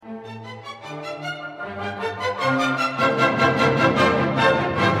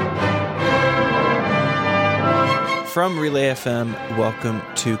from Relay FM, welcome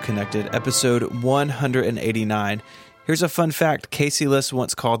to Connected, episode 189. Here's a fun fact. Casey Liss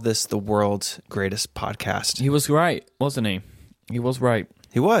once called this the world's greatest podcast. He was right, wasn't he? He was right.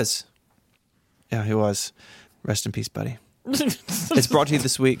 He was. Yeah, he was. Rest in peace, buddy. It's brought to you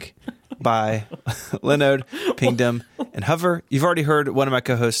this week by Linode, Pingdom, and Hover. You've already heard one of my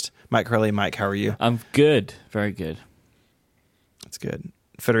co-hosts, Mike Hurley. Mike, how are you? I'm good. Very good. That's good.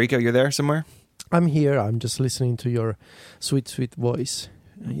 Federico, you're there somewhere? I'm here. I'm just listening to your sweet, sweet voice.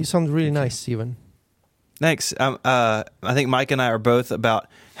 You sound really nice, Steven. Thanks. I think Mike and I are both about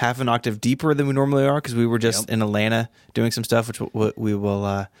half an octave deeper than we normally are because we were just in Atlanta doing some stuff, which we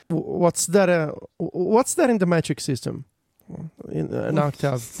will... What's that? What's that in the metric system? In an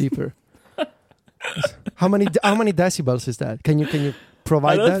octave deeper. How many decibels is that? Can you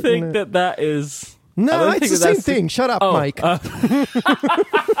provide that? I don't think that is... No, it's the same thing. Shut up, Mike. Oh,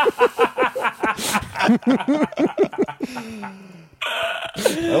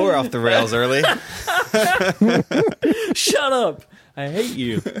 we're off the rails early. Shut up. I hate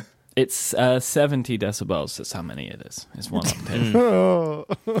you. It's 70 decibels. That's how many it is. It's one octave. Oh,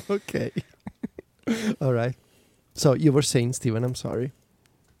 okay. All right. So you were saying, Steven, I'm sorry.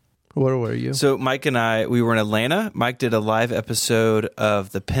 Where were you? So Mike and I, we were in Atlanta. Mike did a live episode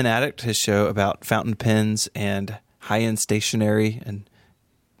of The Pen Addict, his show about fountain pens and high-end stationery and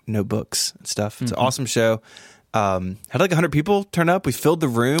notebooks and stuff. It's an awesome show. Had like 100 people turn up. We filled the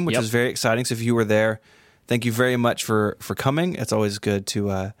room, which was very exciting. So if you were there, thank you very much for coming. It's always good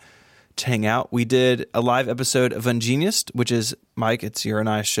to hang out. We did a live episode of Ungeniused, which is, Mike, it's your and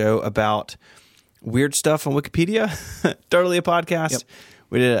I's show about weird stuff on Wikipedia. Totally a podcast. Yep.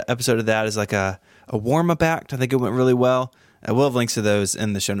 We did an episode of that as like a warm-up act. I think it went really well. We'll have links to those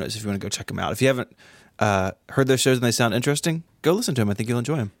in the show notes if you want to go check them out. If you haven't heard those shows and they sound interesting, go listen to them. I think you'll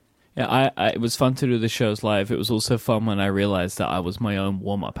enjoy them. Yeah, it was fun to do the shows live. It was also fun when I realized that I was my own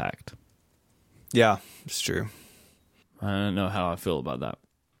warm-up act. Yeah, it's true. I don't know how I feel about that.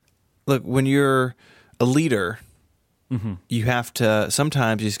 Look, when you're a leader, you have to,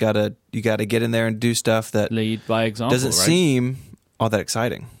 sometimes you gotta get in there and do stuff that lead by example. Doesn't seem all that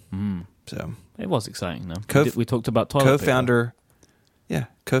exciting. So it was exciting though. We talked about toilet co-founder, paper.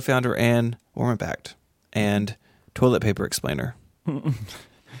 Co-founder and warm-up act and toilet paper explainer.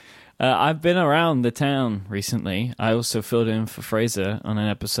 I've been around the town recently. I also filled in for Fraser on an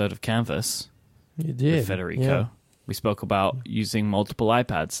episode of Canvas. You did, with Federico. Yeah. We spoke about using multiple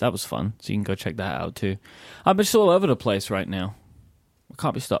iPads. That was fun. So you can go check that out too. I'm just all over the place right now. I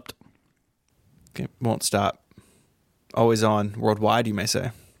can't be stopped. Okay, won't stop. Always on worldwide, you may say.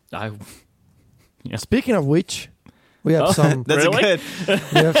 Speaking of which, we have some. That's really? good.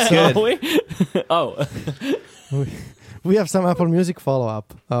 We have some. Oh. We have some Apple Music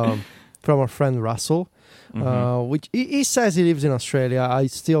follow-up from our friend Russell, which he says he lives in Australia. I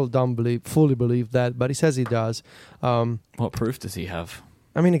still don't fully believe that, but he says he does. What proof does he have?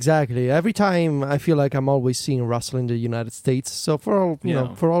 I mean, exactly. Every time I feel like I'm always seeing Russell in the United States. So for all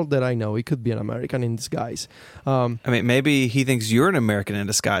for all that I know, he could be an American in disguise. I mean, maybe he thinks you're an American in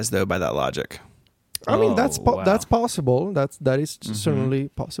disguise, though, by that logic. I mean, that's possible. That is certainly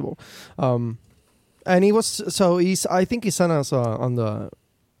possible. And I think he sent us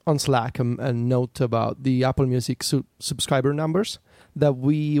on Slack a note about the Apple Music subscriber numbers that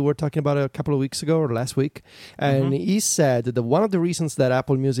we were talking about a couple of weeks ago or last week. And he said that one of the reasons that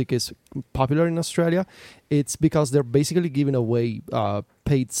Apple Music is popular in Australia, it's because they're basically giving away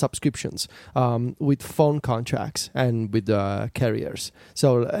paid subscriptions with phone contracts and with carriers.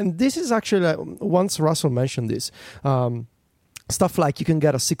 So, and this is actually, once Russell mentioned this, stuff like you can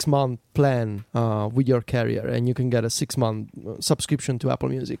get a 6-month plan with your carrier and you can get a 6-month subscription to Apple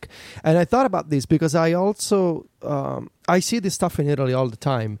Music. And I thought about this because I also, I see this stuff in Italy all the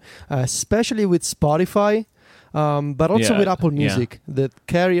time, especially with Spotify, but also with Apple Music. The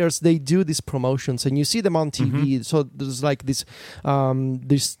carriers, they do these promotions and you see them on TV. So there's like this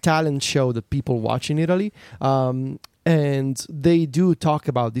talent show that people watch in Italy. And they do talk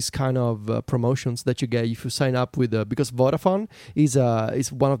about this kind of promotions that you get if you sign up with because Vodafone is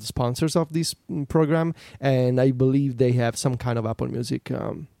one of the sponsors of this program, and I believe they have some kind of Apple Music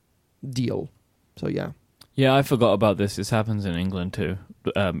deal. So yeah. Yeah, I forgot about this. This happens in England too.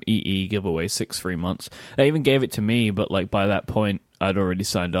 EE give away 6 free months. They even gave it to me, but like by that point I'd already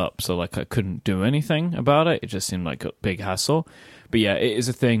signed up, so like I couldn't do anything about it. It just seemed like a big hassle. But yeah, it is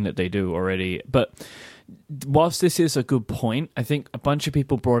a thing that they do already. But whilst this is a good point, I think a bunch of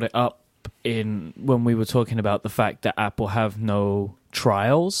people brought it up when we were talking about the fact that Apple have no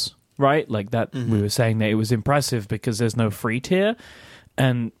trials, right? Like that we were saying that it was impressive because there's no free tier.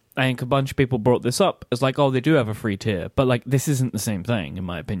 And I think a bunch of people brought this up as like, oh, they do have a free tier. But like, this isn't the same thing, in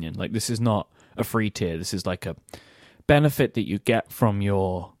my opinion. Like, this is not a free tier. This is like a benefit that you get from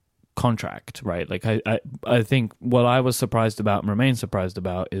your contract, right? Like, I think what I was surprised about and remain surprised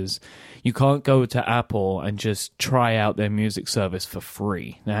about is you can't go to Apple and just try out their music service for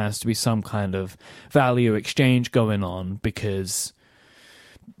free. There has to be some kind of value exchange going on, because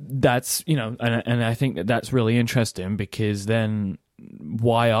that's, you know, and I think that that's really interesting, because then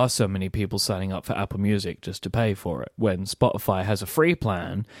why are so many people signing up for Apple Music just to pay for it when Spotify has a free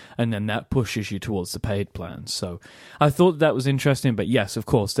plan, and then that pushes you towards the paid plan? So I thought that was interesting. But yes, of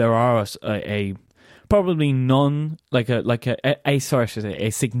course, there are a probably a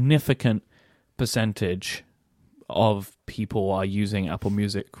significant percentage of people are using Apple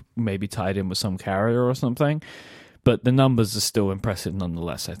Music, maybe tied in with some carrier or something. But the numbers are still impressive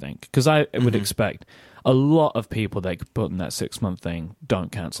nonetheless, I think. Because I would expect a lot of people that could put in that 6-month thing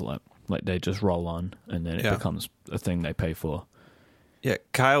don't cancel it. Like, they just roll on, and then it becomes a thing they pay for. Yeah,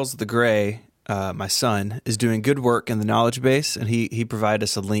 Kyle's the Gray, my son, is doing good work in the knowledge base, and he provided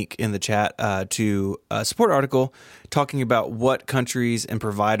us a link in the chat to a support article talking about what countries and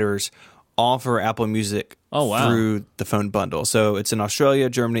providers offer Apple Music through the phone bundle. So it's in Australia,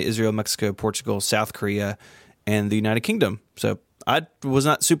 Germany, Israel, Mexico, Portugal, South Korea, and the United Kingdom. So I was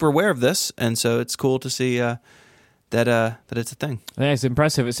not super aware of this, and so it's cool to see that it's a thing. Yeah, it's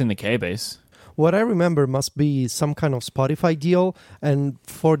impressive. It's in the K-base. What I remember must be some kind of Spotify deal. And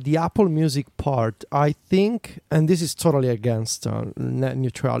for the Apple Music part, I think, and this is totally against net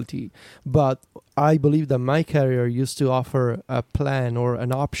neutrality, but I believe that my carrier used to offer a plan or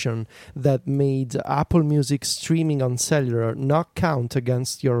an option that made Apple Music streaming on cellular not count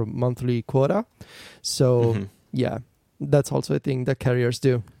against your monthly quota. So, yeah, that's also a thing that carriers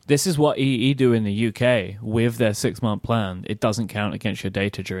do. This is what EE do in the UK with their 6-month plan. It doesn't count against your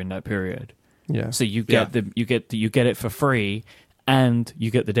data during that period. Yeah. So you get you get it for free, and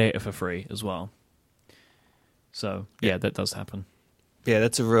you get the data for free as well. So yeah, that does happen. Yeah,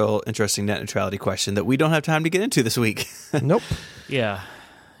 that's a real interesting net neutrality question that we don't have time to get into this week. Nope. Yeah.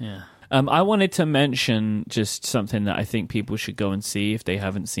 I wanted to mention just something that I think people should go and see if they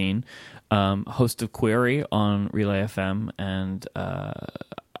haven't seen. Host of Query on Relay FM and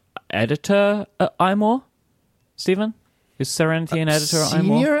editor at iMore, Stephen? Is Serenity an editor at iMore?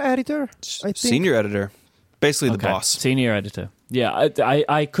 Senior editor, I think. Senior editor. Basically the boss. Senior editor. Yeah,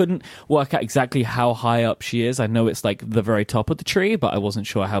 I couldn't work out exactly how high up she is. I know it's like the very top of the tree, but I wasn't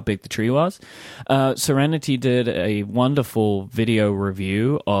sure how big the tree was. Serenity did a wonderful video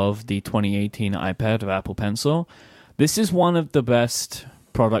review of the 2018 iPad of Apple Pencil. This is one of the best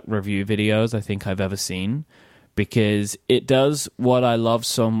product review videos I think I've ever seen, because it does what I love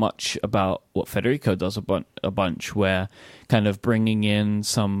so much about what Federico does a bunch, where kind of bringing in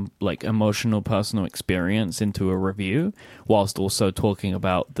some like emotional personal experience into a review whilst also talking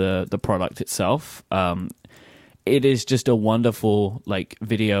about the product itself. It is just a wonderful like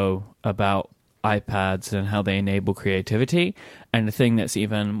video about iPads and how they enable creativity. And the thing that's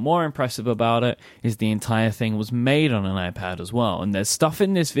even more impressive about it is the entire thing was made on an iPad as well. And there's stuff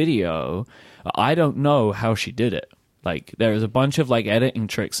in this video, I don't know how she did it. Like, there is a bunch of like editing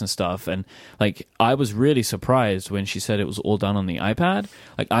tricks and stuff, and like I was really surprised when she said it was all done on the iPad.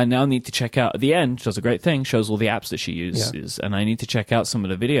 Like, I now need to check out at the end. She does a great thing, shows all the apps that she uses, and I need to check out some of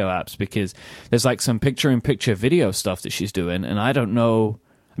the video apps, because there's like some picture-in-picture video stuff that she's doing, and I don't know.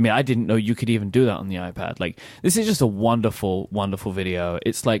 I mean, I didn't know you could even do that on the iPad. Like, this is just a wonderful, wonderful video.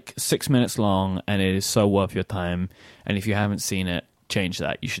 It's like 6 minutes long, and it is so worth your time. And if you haven't seen it, change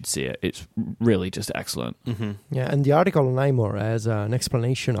that. You should see it. It's really just excellent. Yeah, and the article on iMore has an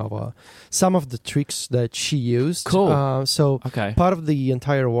explanation of some of the tricks that she used. Cool. So part of the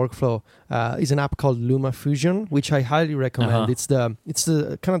entire workflow is an app called Luma Fusion, which I highly recommend. It's the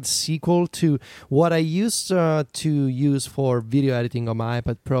kind of the sequel to what I used to use for video editing on my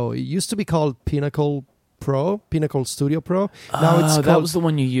iPad Pro. It used to be called Pinnacle Studio Pro. Now it's called, that was the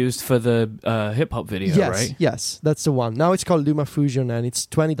one you used for the hip hop video, right? Yes, that's the one. Now it's called Luma Fusion, and it's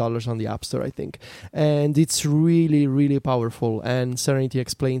 $20 on the App Store, I think. And it's really, really powerful. And Serenity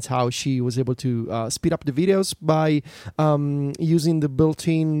explains how she was able to speed up the videos by using the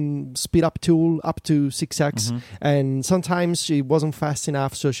built-in speed up tool up to 6x. And sometimes she wasn't fast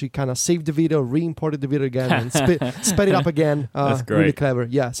enough, so she kind of saved the video, re-imported the video again, and sped it up again. That's great. Really clever.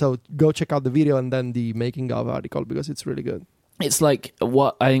 Yeah, so go check out the video and then the making of article, because it's really good. It's like,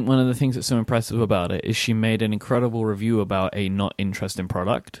 what I think one of the things that's so impressive about it is she made an incredible review about a not interesting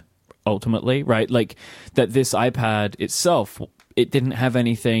product, ultimately, right? Like, that this iPad itself, it didn't have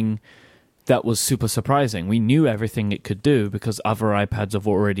anything that was super surprising. We knew everything it could do because other iPads have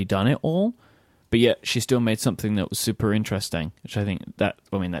already done it all, but yet she still made something that was super interesting, which I think that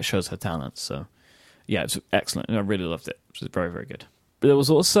shows her talent. So yeah, it's excellent. I really loved it. It was very, very good. But there was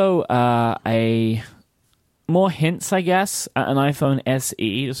also a more hints, I guess, at an iPhone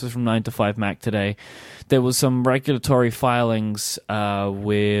SE. This was from 9 to 5 Mac today. There was some regulatory filings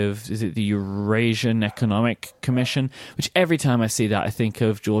with, is it the Eurasian Economic Commission? Which every time I see that, I think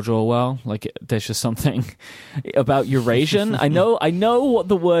of George Orwell. Like, there's just something about Eurasian. I know what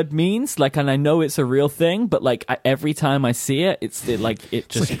the word means, like, and I know it's a real thing, but like every time I see it, it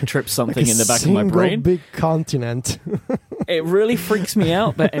just trips something in the back of my brain. Big continent. It really freaks me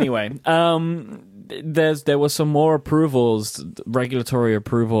out. But anyway, there were some more approvals, regulatory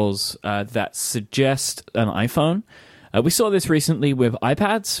approvals, that suggest an iPhone. We saw this recently with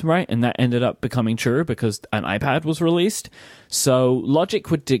iPads, right? And that ended up becoming true because an iPad was released. So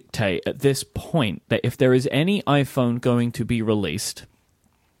logic would dictate at this point that if there is any iPhone going to be released,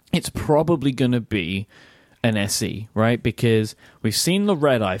 it's probably going to be an SE, right? Because we've seen the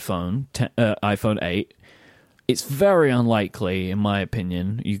red iPhone, iPhone 8. It's very unlikely, in my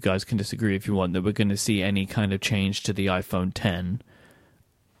opinion, you guys can disagree if you want, that we're going to see any kind of change to the iPhone 10.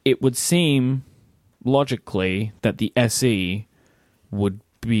 It would seem, logically, that the SE would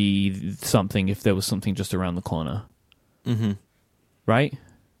be something if there was something just around the corner. Mm-hmm. Right?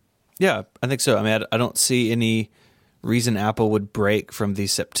 Yeah, I think so. I mean, I don't see any reason Apple would break from the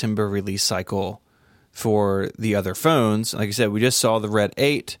September release cycle for the other phones. Like I said, we just saw the Red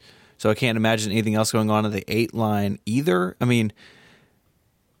 8, so I can't imagine anything else going on in the 8 line either. I mean,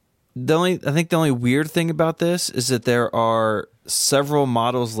 I think the only weird thing about this is that there are several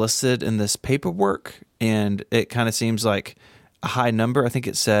models listed in this paperwork, and it kind of seems like a high number. I think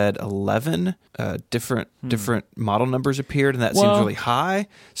it said 11 different model numbers appeared, and that seems really high.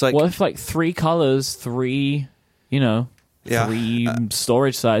 So, like, what if like 3 colors, 3, three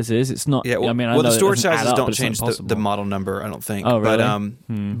storage sizes? It's not. Yeah, well, I mean, the storage sizes don't change the model number, I don't think. Oh,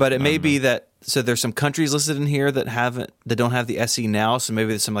 really? But it may be that. So there's some countries listed in here that don't have the SE now. So maybe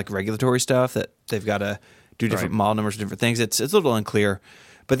there's some like regulatory stuff that they've got to do different model numbers, different things. It's a little unclear.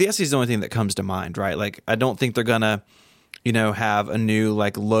 But the SE is the only thing that comes to mind, right? Like, I don't think they're gonna, have a new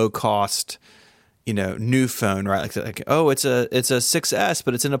like low cost, new phone, right? Like oh, it's a 6S,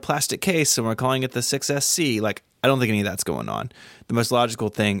 but it's in a plastic case, and we're calling it the 6SC. Like, I don't think any of that's going on. The most logical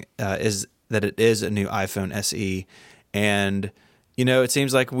thing is that it is a new iPhone SE, and it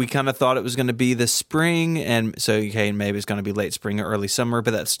seems like we kind of thought it was going to be this spring, and so maybe it's going to be late spring or early summer,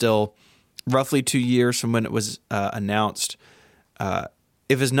 but that's still roughly 2 years from when it was announced.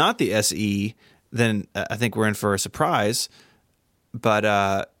 If it's not the SE, then I think we're in for a surprise.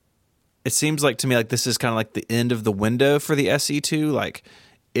 But it seems like to me like this is kind of like the end of the window for the SE2. Like,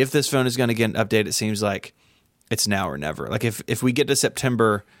 if this phone is going to get an update, it seems like it's now or never. Like, if we get to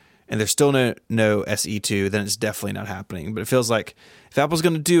September and there's still no SE2, then it's definitely not happening. But it feels like if Apple's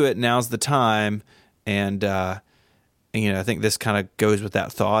going to do it, now's the time. And I think this kind of goes with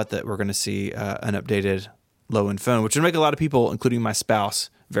that thought that we're going to see an updated low-end phone, which would make a lot of people, including my spouse,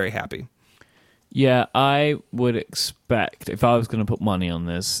 very happy. Yeah, I would expect, if I was going to put money on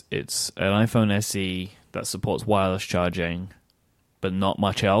this, it's an iPhone SE that supports wireless charging, but not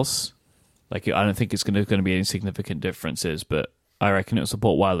much else. Like, I don't think it's going to be any significant differences, but I reckon it'll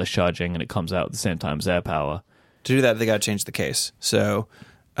support wireless charging, and it comes out at the same time as AirPower. To do that, they got to change the case. So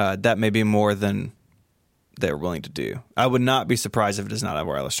that may be more than they're willing to do. I would not be surprised if it does not have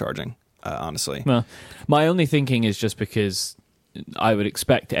wireless charging, honestly. Well, my only thinking is just because I would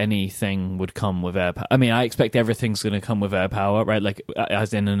expect anything would come with AirPower. I mean, I expect everything's going to come with AirPower, right? Like,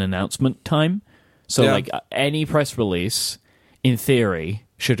 as in an announcement time. So, like, any press release, in theory,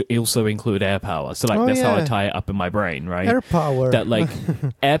 should also include AirPower. So, like, that's how I tie it up in my brain, right? AirPower. That, like,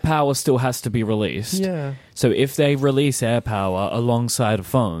 AirPower still has to be released. Yeah. So if they release AirPower alongside a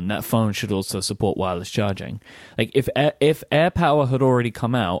phone, that phone should also support wireless charging. Like, if AirPower had already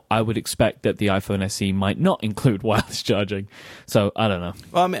come out, I would expect that the iPhone SE might not include wireless charging. So, I don't know.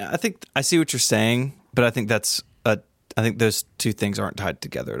 Well, I mean, I think I see what you're saying, but I think I think those two things aren't tied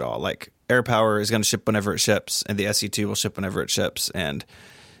together at all. Like, AirPower is going to ship whenever it ships, and the SE2 will ship whenever it ships. And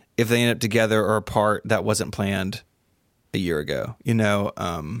if they end up together or apart, that wasn't planned a year ago.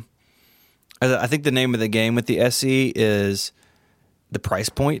 I think the name of the game with the SE is the price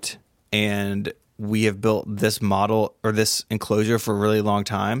point, and we have built this model or this enclosure for a really long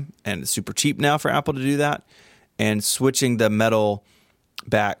time, and it's super cheap now for Apple to do that. And switching the metal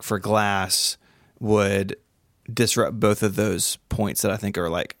back for glass would disrupt both of those points that I think are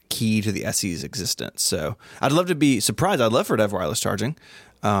like key to the SE's existence. So I'd love to be surprised. I'd love for it to have wireless charging.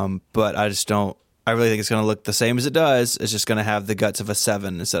 But I really think it's going to look the same as it does. It's just going to have the guts of a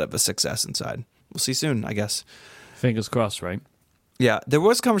 7 instead of a 6S inside. We'll see soon, I guess. Fingers crossed, right? Yeah, there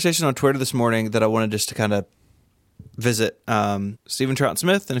was a conversation on Twitter this morning that I wanted just to kind of visit. Stephen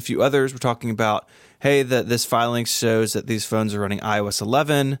Troughton-Smith and a few others were talking about, hey, this filing shows that these phones are running iOS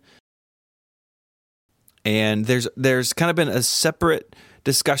 11. And there's kind of been a separate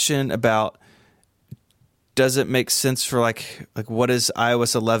discussion about, does it make sense for like what is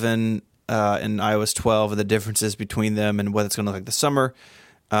iOS 11 and iOS 12 and the differences between them and what it's going to look like this summer.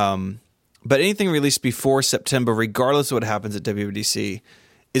 But anything released before September, regardless of what happens at WWDC,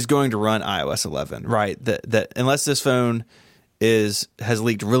 is going to run iOS 11, right? That unless this phone has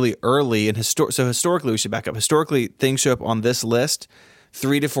leaked really early, and historically, we should back up. Historically, things show up on this list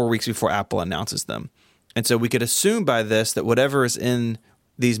 3 to 4 weeks before Apple announces them. And so we could assume by this that whatever is in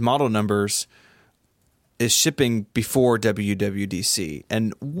these model numbers is shipping before WWDC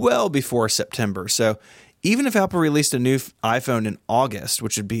and well before September. So even if Apple released a new iPhone in August,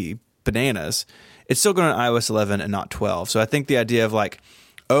 which would be bananas, it's still going on iOS 11 and not 12. So I think the idea of like,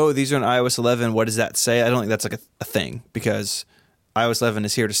 oh, these are on iOS 11, what does that say? I don't think that's like a thing, because iOS 11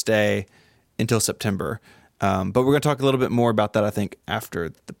 is here to stay until September. But we're going to talk a little bit more about that, I think,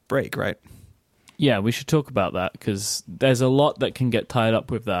 after the break, right? Yeah, we should talk about that, because there's a lot that can get tied up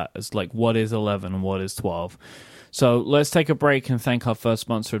with that. It's like, what is 11 and what is 12? So let's take a break and thank our first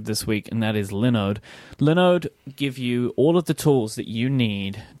sponsor of this week, and that is Linode. Linode give you all of the tools that you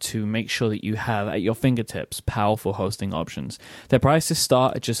need to make sure that you have at your fingertips powerful hosting options. Their prices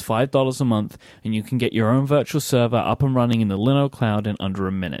start at just $5 a month, and you can get your own virtual server up and running in the Linode cloud in under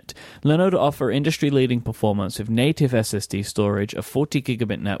a minute. Linode offer industry-leading performance with native SSD storage, a 40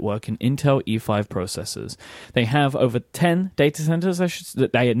 gigabit network, and Intel E5 processors. They have over 10 data centers,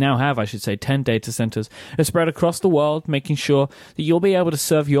 they now have 10 data centers spread across the world, making sure that you'll be able to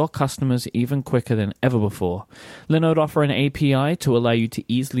serve your customers even quicker than ever before. Linode offer an API to allow you to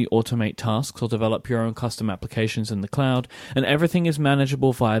easily automate tasks or develop your own custom applications in the cloud, and everything is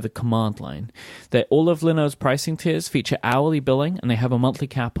manageable via the command line. All of Linode's pricing tiers feature hourly billing, and they have a monthly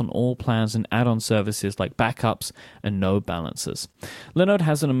cap on all plans and add-on services like backups and node balancers. Linode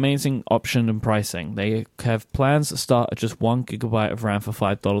has an amazing option and pricing. They have plans that start at just 1 gigabyte of RAM for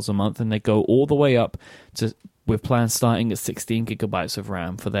 $5 a month, and they go all the way up to with plans starting at 16 gigabytes of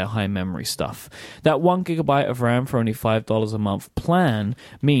RAM for their high memory stuff. That 1 gigabyte of RAM for only $5 a month plan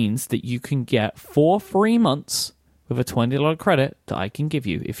means that you can get 4 free months with a $20 credit that I can give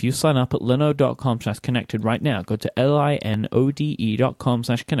you if you sign up at linode.com/connected right now. Go to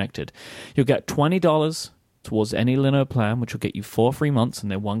linode.com/connected. You'll get $20 towards any Linode plan, which will get you 4 free months and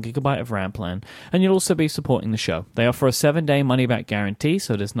their 1 gigabyte of RAM plan, and you'll also be supporting the show. They offer a 7-day money-back guarantee,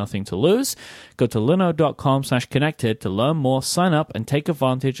 so there's nothing to lose. Go to linode.com/connected to learn more, sign up, and take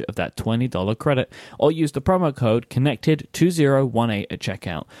advantage of that $20 credit, or use the promo code CONNECTED2018 at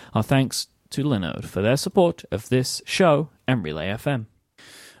checkout. Our thanks to Linode for their support of this show and Relay FM.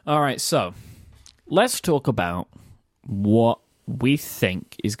 All right, so let's talk about what we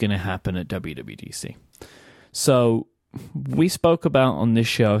think is going to happen at WWDC. So we spoke about on this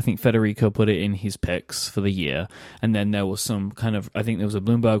show, I think Federico put it in his picks for the year, and then there was some kind of, I think there was a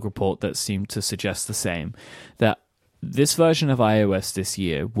Bloomberg report that seemed to suggest the same, that this version of iOS this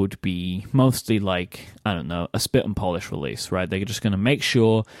year would be mostly like, I don't know, a spit and polish release, right? They're just going to make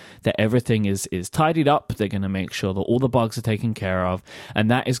sure that everything is tidied up. They're going to make sure that all the bugs are taken care of,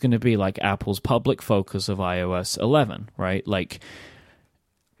 and that is going to be like Apple's public focus of iOS 11, right? Like,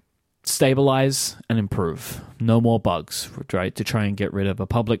 stabilize and improve. No more bugs, right? To try and get rid of a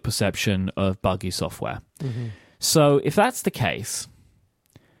public perception of buggy software. Mm-hmm. So if that's the case,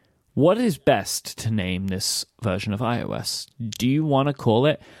 what is best to name this version of iOS? Do you want to call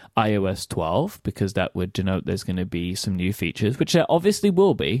it iOS 12? Because that would denote there's going to be some new features, which there obviously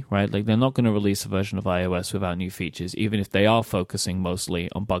will be, right? Like, they're not going to release a version of iOS without new features, even if they are focusing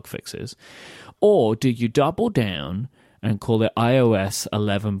mostly on bug fixes. Or do you double down and call it iOS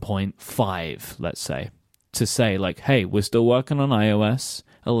 11.5, let's say, to say, like, hey, we're still working on iOS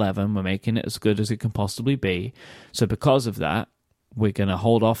 11, we're making it as good as it can possibly be, so because of that, we're going to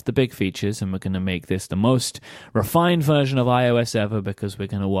hold off the big features, and we're going to make this the most refined version of iOS ever, because we're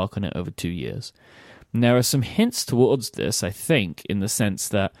going to work on it over 2 years. And there are some hints towards this, I think, in the sense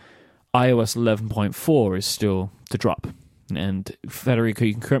that iOS 11.4 is still to drop. And Federico,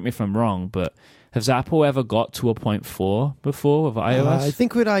 you can correct me if I'm wrong, but has Apple ever got to a 0.4 before with iOS? I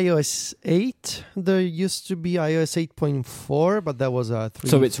think with iOS 8, there used to be iOS 8.4, but that was 3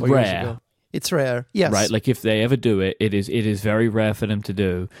 So it's 4 years rare. ago. It's rare, yes. Right, like if they ever do it, it is very rare for them to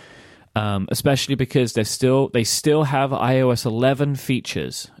do. Especially because they still have iOS 11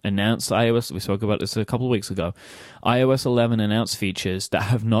 features announced. We spoke about this a couple of weeks ago. iOS 11 announced features that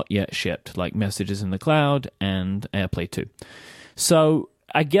have not yet shipped, like messages in the cloud and AirPlay 2. So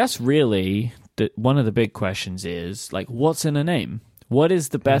I guess really one of the big questions is, like, what's in a name? What is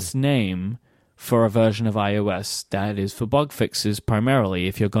the best name for a version of iOS that is for bug fixes primarily,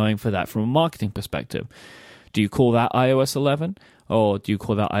 if you're going for that from a marketing perspective? Do you call that iOS 11? Or do you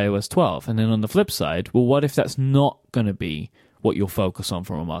call that iOS 12? And then on the flip side, well, what if that's not going to be what you'll focus on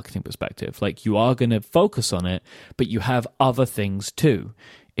from a marketing perspective? Like, you are going to focus on it, but you have other things too.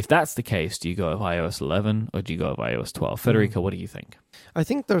 If that's the case, do you go with iOS 11 or do you go with iOS 12? Federico, what do you think? I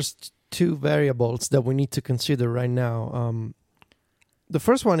think there's two variables that we need to consider right now. The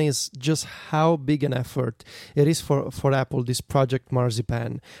first one is just how big an effort it is for Apple, this Project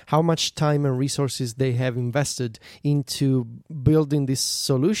Marzipan, how much time and resources they have invested into building this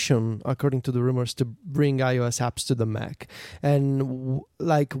solution, according to the rumors, to bring iOS apps to the Mac. And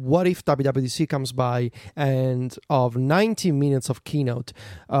what if WWDC comes by and of 90 minutes of keynote,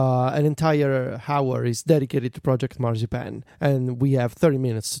 an entire hour is dedicated to Project Marzipan, and we have 30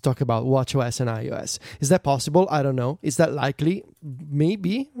 minutes to talk about watchOS and iOS. Is that possible? I don't know. Is that likely?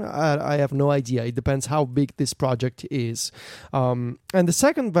 Maybe. I have no idea. It depends how big this project is. And the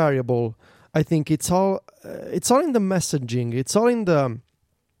second variable, I think it's all in the messaging. It's all in the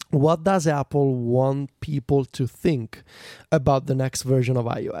what does Apple want people to think about the next version of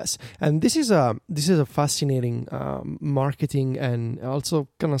iOS. And this is a fascinating marketing and also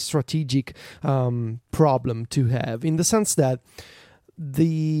kind of strategic problem to have, in the sense that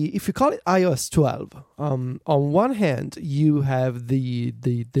if you call it iOS 12, on one hand you have the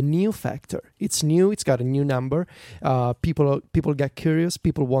new factor. It's new. It's got a new number. People get curious.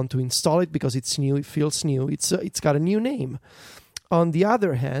 People want to install it because it's new. It feels new. It's got a new name. On the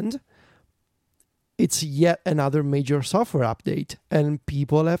other hand, it's yet another major software update, and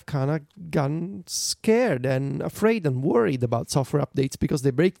people have kind of gotten scared and afraid and worried about software updates because they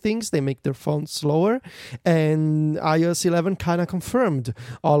break things, they make their phones slower, and iOS 11 kind of confirmed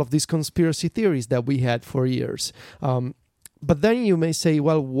all of these conspiracy theories that we had for years. But then you may say,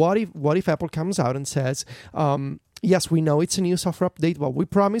 well, what if Apple comes out and says, yes, we know it's a new software update, but we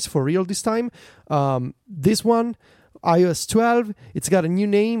promise for real this time, this one, iOS 12, it's got a new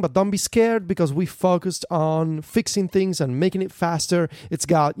name, but don't be scared because we focused on fixing things and making it faster. It's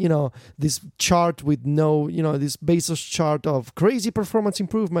got, this chart with this Bezos chart of crazy performance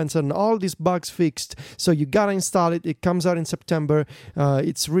improvements and all these bugs fixed. So you gotta install it. It comes out in September.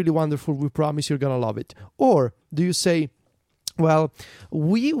 It's really wonderful. We promise you're gonna love it. Or do you say, well,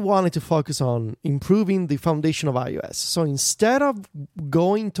 we wanted to focus on improving the foundation of iOS. So instead of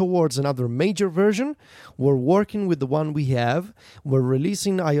going towards another major version, we're working with the one we have. We're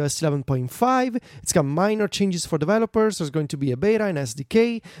releasing iOS 11.5. It's got minor changes for developers. There's going to be a beta and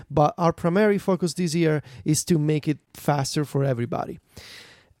SDK, but our primary focus this year is to make it faster for everybody.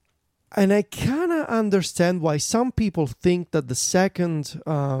 And I kind of understand why some people think that the second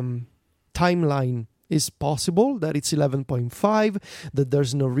timeline is possible, that it's 11.5, that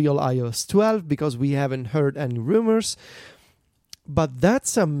there's no real iOS 12 because we haven't heard any rumors. But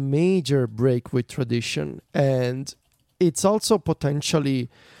that's a major break with tradition. And it's also potentially,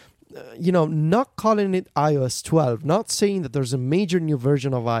 not calling it iOS 12, not saying that there's a major new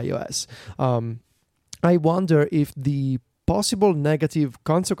version of iOS. I wonder if the possible negative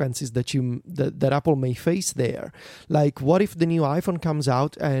consequences that Apple may face there. Like, what if the new iPhone comes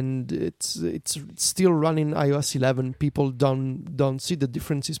out and it's still running iOS 11? People don't see the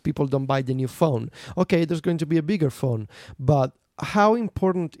differences. People don't buy the new phone. Okay, there's going to be a bigger phone, but how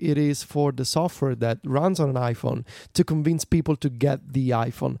important it is for the software that runs on an iPhone to convince people to get the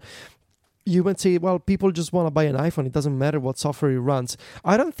iPhone. You might say, well, people just want to buy an iPhone. It doesn't matter what software it runs.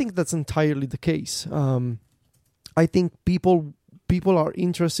 I don't think that's entirely the case. I think people are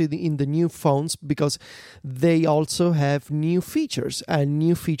interested in the new phones because they also have new features, and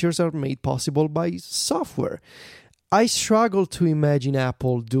new features are made possible by software. I struggle to imagine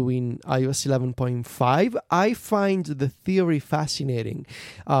Apple doing iOS 11.5. I find the theory fascinating,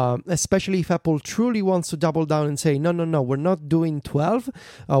 especially if Apple truly wants to double down and say, no, we're not doing 12.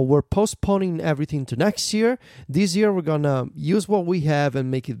 We're postponing everything to next year. This year, we're going to use what we have and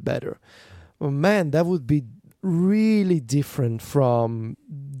make it better. Oh, man, that would be really different from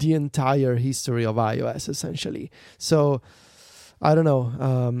the entire history of iOS, essentially. So I don't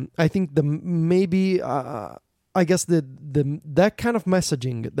know. I think I guess that kind of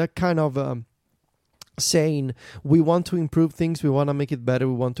messaging, that kind of saying we want to improve things, we want to make it better,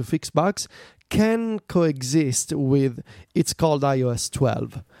 we want to fix bugs, can coexist with, it's called iOS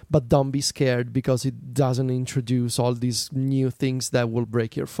 12, but don't be scared because it doesn't introduce all these new things that will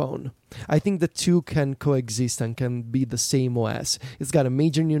break your phone. I think the two can coexist and can be the same OS. It's got a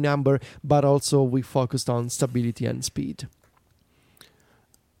major new number, but also we focused on stability and speed.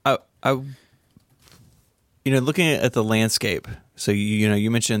 Looking at the landscape, so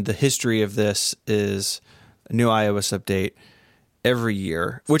you mentioned the history of this is a new iOS update every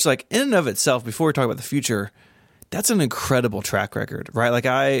year, which like in and of itself, before we talk about the future, that's an incredible track record, right? Like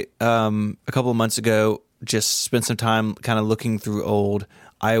I, a couple of months ago, just spent some time kind of looking through old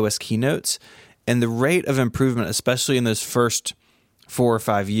iOS keynotes, and the rate of improvement, especially in those first 4 or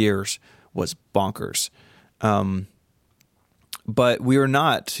 5 years, was bonkers. But we are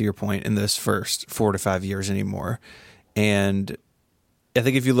not, to your point, in those first 4 to 5 years anymore. And I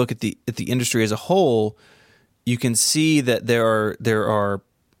think if you look at the industry as a whole, you can see that there are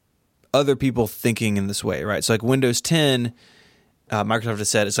other people thinking in this way, right? So like Windows 10, Microsoft has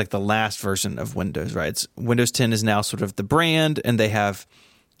said it's like the last version of Windows, right? Windows 10 is now sort of the brand, and they have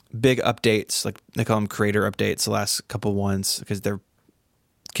big updates, like they call them creator updates, the last couple ones, because they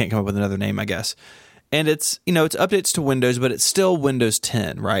can't come up with another name, I guess. And it's updates to Windows, but it's still Windows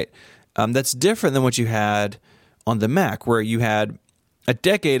 10, right? That's different than what you had on the Mac, where you had a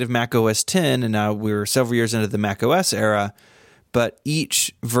decade of Mac OS 10, and now we're several years into the Mac OS era, but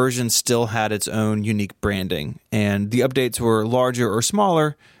each version still had its own unique branding. And the updates were larger or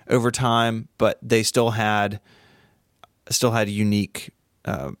smaller over time, but they still had unique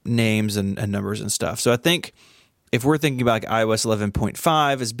names and numbers and stuff. So I think if we're thinking about like iOS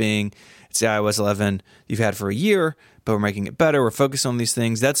 11.5 as being, it's the iOS 11 you've had for a year, but we're making it better, we're focused on these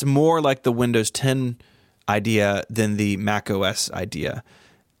things, that's more like the Windows 10 idea than the Mac OS idea.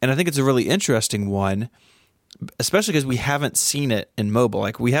 And I think it's a really interesting one, especially because we haven't seen it in mobile.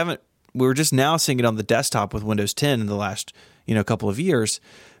 Like we're just now seeing it on the desktop with Windows 10 in the last, couple of years.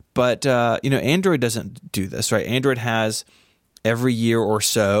 But, Android doesn't do this, right? Android has every year or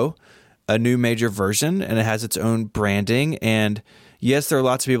so a new major version, and it has its own branding. And yes, there are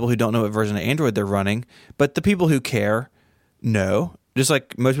lots of people who don't know what version of Android they're running, but the people who care know. Just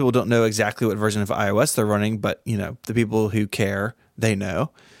like most people don't know exactly what version of iOS they're running, but the people who care, they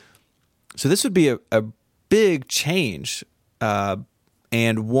know. So this would be a big change,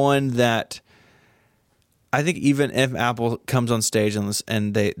 and one that I think even if Apple comes on stage on this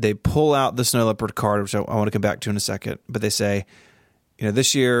and they pull out the Snow Leopard card, which I want to come back to in a second, but they say,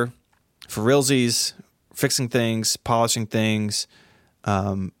 this year for realsies, fixing things, polishing things,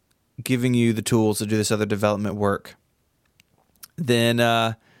 giving you the tools to do this other development work,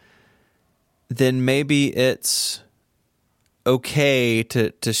 then maybe it's okay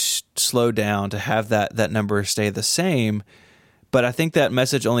to slow down, to have that number stay the same. But I think that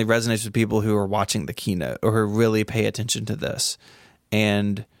message only resonates with people who are watching the keynote or who really pay attention to this.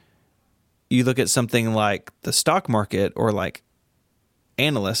 And you look at something like the stock market or like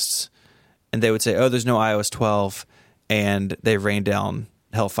analysts, and they would say, oh, there's no iOS 12, and they rain down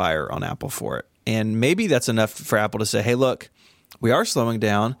hellfire on Apple for it. And maybe that's enough for Apple to say, hey, look, we are slowing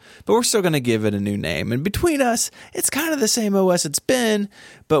down, but we're still going to give it a new name. And between us, it's kind of the same OS it's been,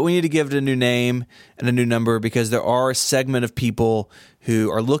 but we need to give it a new name and a new number because there are a segment of people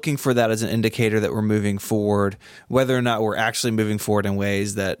who are looking for that as an indicator that we're moving forward, whether or not we're actually moving forward in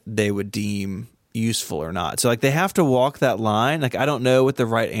ways that they would deem useful or not. So like they have to walk that line. Like I don't know what the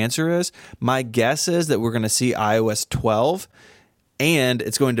right answer is. My guess is that we're going to see iOS 12, and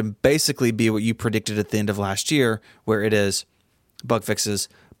it's going to basically be what you predicted at the end of last year, where it is bug fixes,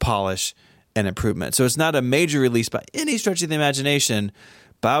 polish, and improvement. So it's not a major release by any stretch of the imagination,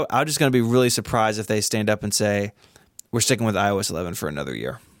 but I'm just going to be really surprised if they stand up and say, we're sticking with iOS 11 for another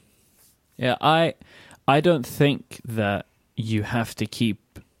year. Yeah, I don't think that you have to keep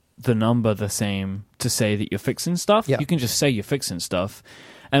the number the same to say that you're fixing stuff. Yeah. You can just say you're fixing stuff.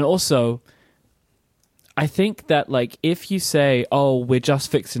 And also, I think that like if you say, oh, we're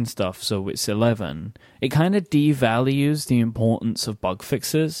just fixing stuff, so it's 11, it kind of devalues the importance of bug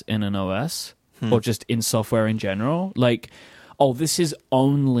fixes in an OS or just in software in general. Like, oh, this is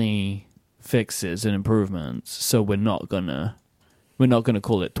only fixes and improvements, so we're not gonna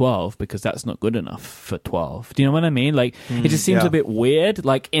call it 12 because that's not good enough for 12. Do you know what I mean? Like, it just seems a bit weird,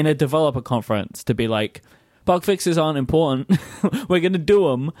 like in a developer conference, to be like, bug fixes aren't important. We're going to do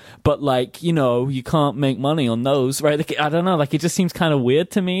them, but like, you can't make money on those, right? Like, I don't know. Like, it just seems kind of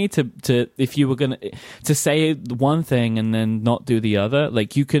weird to me to if you were going to say one thing and then not do the other.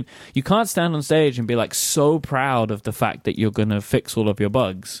 Like, you can't stand on stage and be like so proud of the fact that you're going to fix all of your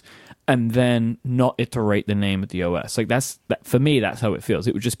bugs and then not iterate the name of the OS. Like that for me, that's how it feels.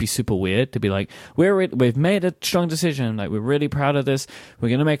 It would just be super weird to be like, we've made a strong decision. Like, we're really proud of this. We're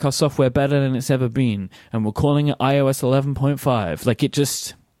going to make our software better than it's ever been, and we're calling it iOS 11.5. Like, it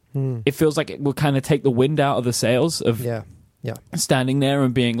just it feels like it will kind of take the wind out of the sails of standing there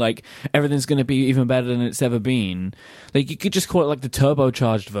and being like, everything's going to be even better than it's ever been. Like, you could just call it like the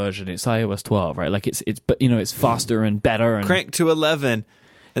turbocharged version. It's iOS 12, right? Like, it's it's faster and better and crank to 11.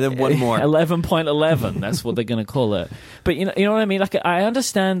 And then one more. 11.11. That's what they're going to call it. But you know what I mean? Like, I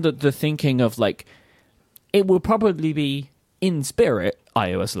understand the thinking of, like, it will probably be, in spirit,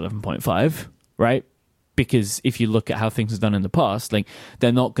 iOS 11.5, right? Because if you look at how things are done in the past, like,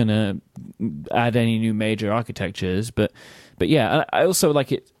 they're not going to add any new major architectures. But yeah, I also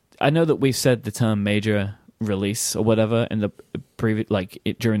like it. I know that we've said the term major release or whatever in the previous, like,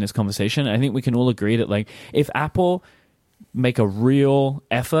 during this conversation. I think we can all agree that, like, if Apple make a real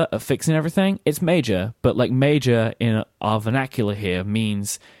effort at fixing everything, it's major. But, like, major in our vernacular here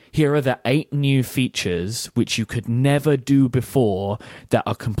means here are the 8 new features which you could never do before that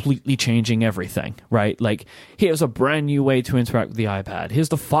are completely changing everything, right? Like, here's a brand new way to interact with the iPad. Here's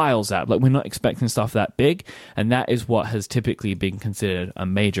the Files app. Like, we're not expecting stuff that big, and that is what has typically been considered a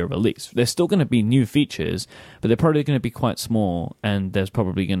major release. There's still going to be new features, but they're probably going to be quite small, and there's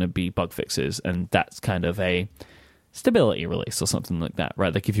probably going to be bug fixes, and that's kind of a stability release or something like that,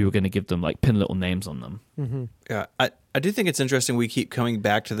 right? Like, if you were going to give them, like, pin little names on them. Mm-hmm. Yeah, I do think it's interesting we keep coming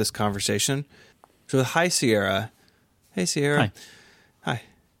back to this conversation. So with High Sierra. Hey, Sierra. Hi.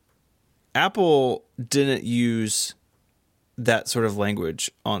 Apple didn't use that sort of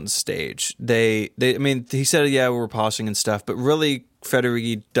language on stage. I mean, he said, yeah, we were polishing and stuff, but really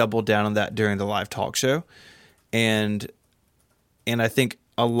Federighi doubled down on that during the live talk show. And I think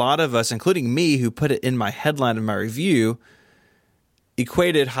a lot of us, including me, who put it in my headline of my review,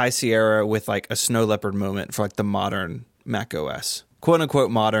 equated High Sierra with, like, a snow leopard moment for, like, the modern Mac OS, quote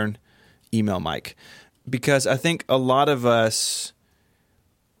unquote modern email mic, because I think a lot of us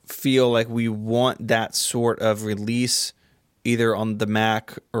feel like we want that sort of release either on the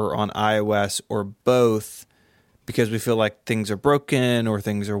Mac or on iOS or both, because we feel like things are broken or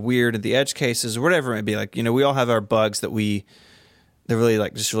things are weird in the edge cases or whatever it may be. Like, you know, we all have our bugs that they're really,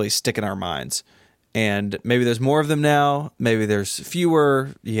 like, just really stick in our minds. And maybe there's more of them now. Maybe there's fewer.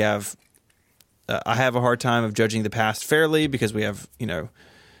 You have, I have a hard time of judging the past fairly because we have, you know,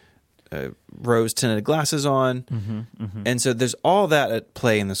 rose tinted glasses on. And so there's all that at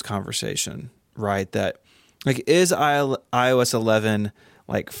play in this conversation, right? That, like, is iOS 11,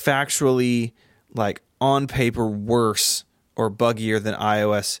 like, factually, like, on paper worse or buggier than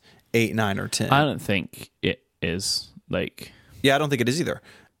iOS 8, 9, or 10? I don't think it is. Like, yeah, I don't think it is either.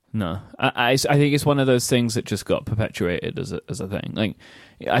 No, I think it's one of those things that just got perpetuated as a thing. Like,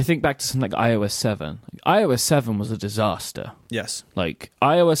 I think back to something like iOS 7. iOS 7 was a disaster. Yes. Like,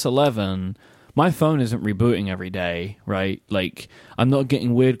 iOS 11, my phone isn't rebooting every day, right? Like, I'm not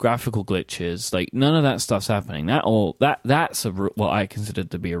getting weird graphical glitches. Like, none of that stuff's happening. That's what I consider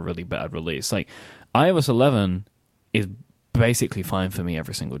to be a really bad release. Like, iOS 11 is basically fine for me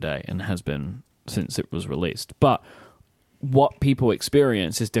every single day and has been since it was released. But what people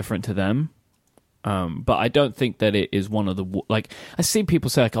experience is different to them. But I don't think that it is one of the... Like, I see people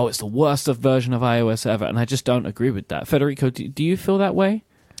say, like, oh, it's the worst version of iOS ever, and I just don't agree with that. Federico, do you feel that way?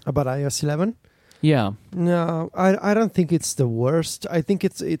 About iOS 11? Yeah. No, I don't think it's the worst. I think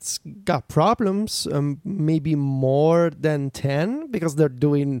it's got problems, maybe more than 10, because they're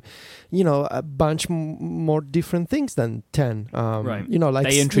doing, you know, a bunch more different things than 10. Right. You know, like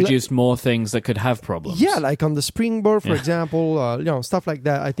they introduced more things that could have problems. Yeah, like on the Springboard, for example, you know, stuff like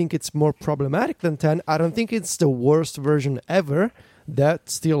that. I think it's more problematic than 10. I don't think it's the worst version ever.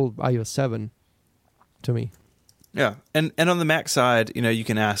 That's still iOS 7 to me. Yeah, and on the Mac side, you know, you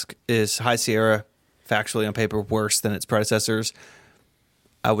can ask, is High Sierra factually on paper worse than its predecessors?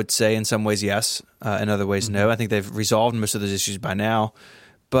 I would say in some ways yes, in other ways no. I think they've resolved most of those issues by now,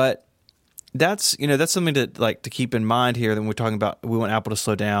 but that's something to keep in mind here. When we're talking about we want Apple to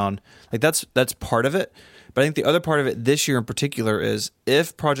slow down, like that's part of it. But I think the other part of it this year in particular is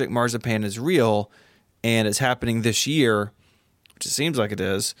if Project Marzipan is real and it's happening this year, which it seems like it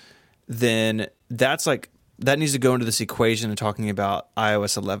is, then that needs to go into this equation and talking about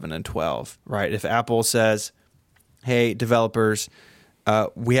iOS 11 and 12, right? If Apple says, hey, developers,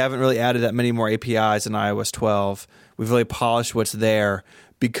 we haven't really added that many more APIs in iOS 12. We've really polished what's there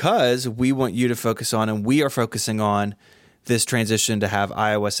because we want you to focus on, and we are focusing on this transition to have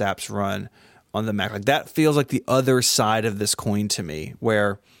iOS apps run on the Mac. Like, that feels like the other side of this coin to me,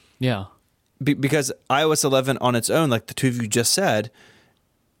 where because iOS 11 on its own, like the two of you just said,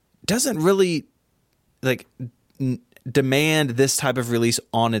 doesn't really like demand this type of release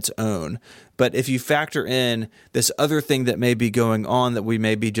on its own. But if you factor in this other thing that may be going on that we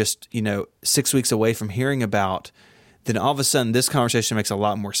may be just, 6 weeks away from hearing about, then all of a sudden this conversation makes a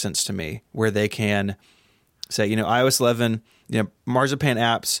lot more sense to me, where they can say, iOS 11, Marzipan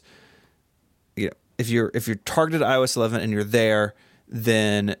apps, if you're targeted iOS 11 and you're there,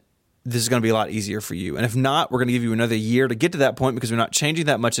 then this is going to be a lot easier for you. And if not, we're going to give you another year to get to that point, because we're not changing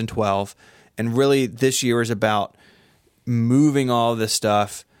that much in 12. And really this year is about moving all this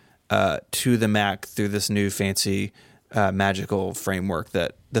stuff to the Mac through this new fancy magical framework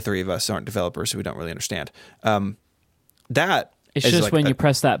that the three of us aren't developers, so we don't really understand. That it's is just like when you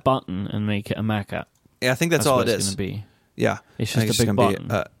press that button and make it a Mac app. Yeah, I think that's all what it it's is. Going to be. Yeah, it's just a big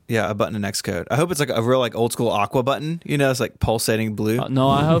button. A button in Xcode. I hope it's like a real like old school Aqua button. It's like pulsating blue. No,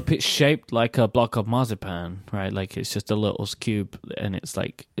 I hope it's shaped like a block of marzipan, right? Like it's just a little cube, and it's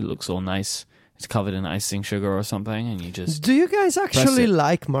like it looks all nice. It's covered in icing sugar or something, and you just. Do you guys actually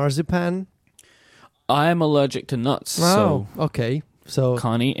like marzipan? I am allergic to nuts, so okay, so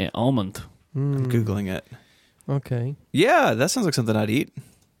can't eat it. Almond. I'm googling it. Okay. Yeah, that sounds like something I'd eat.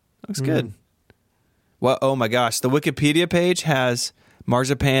 Looks good. Well, oh my gosh, the Wikipedia page has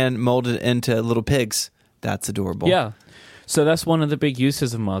marzipan molded into little pigs. That's adorable. Yeah. So that's one of the big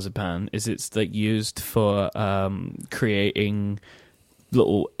uses of marzipan, is it's like used for creating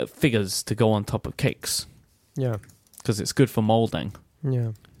little figures to go on top of cakes. Yeah. Because it's good for molding.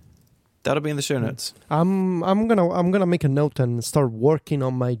 Yeah. That'll be in the show notes. I'm gonna make a note and start working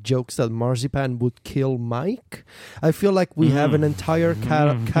on my jokes that marzipan would kill Mike. I feel like we have an entire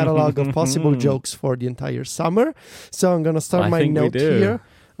catalog of possible jokes for the entire summer, so I'm gonna start my note here.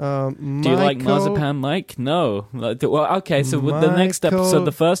 Do you like marzipan, Mike? No. Well, okay. So with the next episode,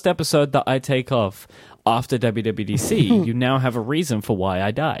 the first episode that I take off after WWDC, you now have a reason for why I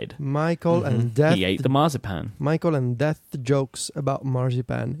died. Michael and death. He ate the marzipan. Michael and death jokes about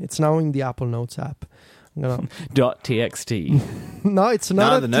marzipan. It's now in the Apple Notes app. .txt. No, it's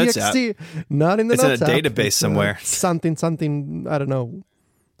not a TXT. Not in the It's Notes in a app. database somewhere. Something. I don't know.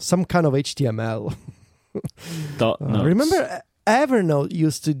 Some kind of HTML. Notes. Remember, Evernote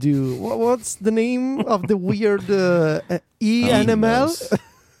used to do. What's the name of the weird ENML?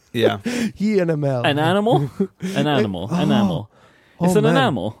 Yeah. ENML. An animal? An animal. An animal. It's an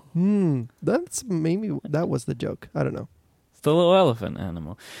animal. That's maybe that was the joke. I don't know. It's the little elephant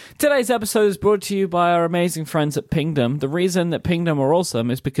animal. Today's episode is brought to you by our amazing friends at Pingdom. The reason that Pingdom are awesome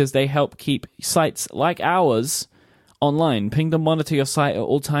is because they help keep sites like ours online. Pingdom monitor your site at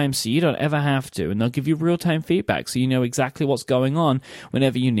all times so you don't ever have to, and they'll give you real-time feedback so you know exactly what's going on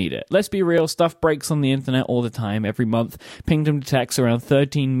whenever you need it. Let's be real, stuff breaks on the internet all the time. Every month, Pingdom detects around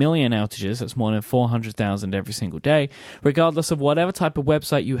 13 million outages. That's more than 400,000 every single day, regardless of whatever type of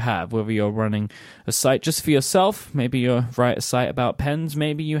website you have, whether you're running a site just for yourself, maybe you write a site about pens,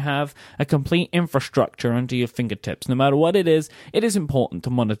 maybe you have a complete infrastructure under your fingertips. No matter what it is important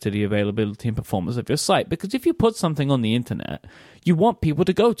to monitor the availability and performance of your site, because if you put something on the internet, you want people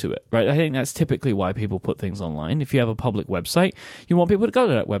to go to it, right? I think that's typically why people put things online. If you have a public website, you want people to go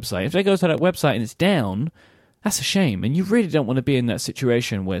to that website. If they go to that website and it's down, that's a shame. And you really don't want to be in that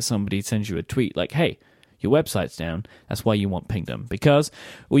situation where somebody sends you a tweet like, hey, your website's down. That's why you want Pingdom. Because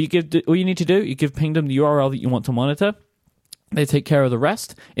all you need to do, you give Pingdom the URL that you want to monitor. They take care of the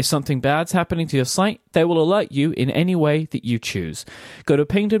rest. If something bad's happening to your site, they will alert you in any way that you choose. Go to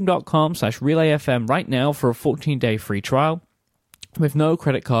pingdom.com/relayfm right now for a 14-day free trial with no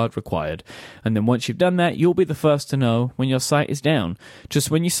credit card required. And then once you've done that, you'll be the first to know when your site is down.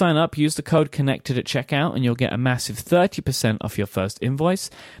 Just when you sign up, use the code connected at checkout and you'll get a massive 30% off your first invoice.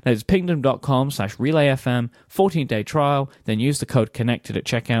 That is pingdom.com/relayfm, 14-day trial. Then use the code connected at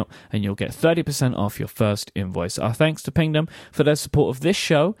checkout and you'll get 30% off your first invoice. Our thanks to Pingdom for their support of this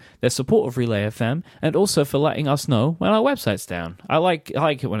show, their support of Relay FM, and also for letting us know when our website's down. I like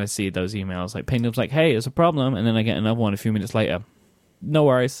it when I see those emails. Like Pingdom's like, hey, there's a problem, and then I get another one a few minutes later. No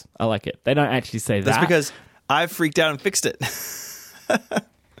worries. I like it. They don't actually say that. That's because I freaked out and fixed it.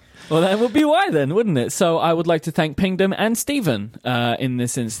 Well, that would be why then, wouldn't it? So I would like to thank Pingdom and Stephen in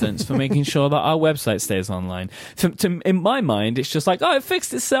this instance for making sure that our website stays online. In my mind, it's just like, oh, it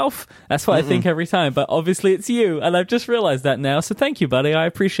fixed itself. That's what I think every time. But obviously it's you, and I've just realized that now. So thank you, buddy. I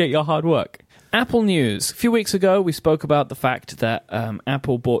appreciate your hard work. Apple news. A few weeks ago, we spoke about the fact that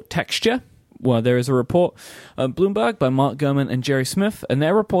Apple bought Texture, there is a report on Bloomberg by Mark Gurman and Jerry Smith, and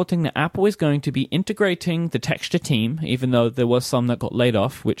they're reporting that Apple is going to be integrating the texture team, even though there was some that got laid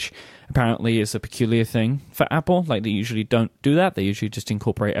off, which apparently is a peculiar thing for Apple. Like, they usually don't do that. They usually just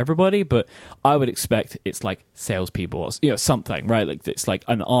incorporate everybody, but I would expect it's like salespeople or something, right? Like, it's like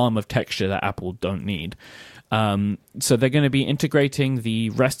an arm of texture that Apple don't need. So they're going to be integrating the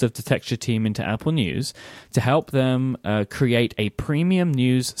rest of the texture team into Apple News to help them create a premium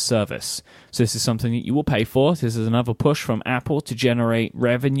news service. So this is something that you will pay for. This is another push from Apple to generate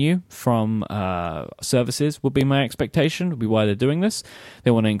revenue from services, would be my expectation, would be why they're doing this.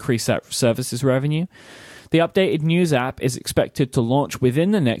 They want to increase that services revenue. The updated news app is expected to launch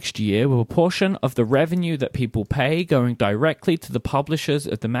within the next year, with a portion of the revenue that people pay going directly to the publishers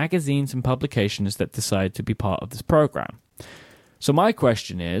of the magazines and publications that decide to be part of this program. So my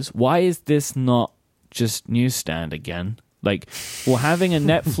question is, why is this not just newsstand again? Like, will having a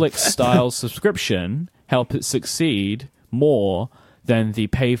Netflix-style subscription help it succeed more than the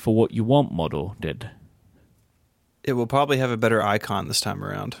pay-for-what-you-want model did? It will probably have a better icon this time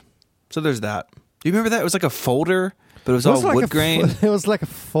around. So there's that. Do you remember that? It was like a folder, but it was all wood grain. It was like a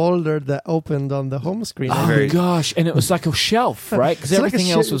folder that opened on the home screen. Oh, gosh. And it was like a shelf, right? Because everything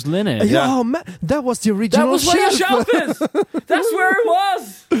like else was linen. Yeah. Oh, man. That was the original That was where your shelf is. That's where it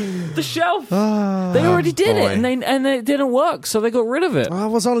was. The shelf. They already did it, and it didn't work, so they got rid of it. I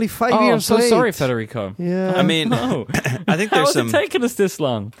was only 5 years I'm so late. sorry, Federico. Yeah. I mean, No. I think How there's has it taken us this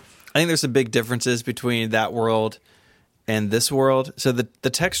long? I think there's some big differences between that world and this world. So the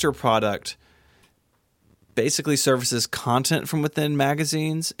texture product basically services content from within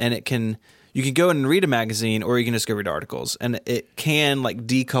magazines, and you can go and read a magazine, or you can just go read articles, and it can like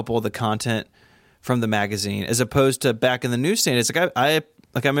decouple the content from the magazine, as opposed to back in the newsstand. It's like I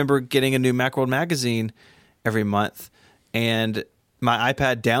remember getting a new Macworld magazine every month, and my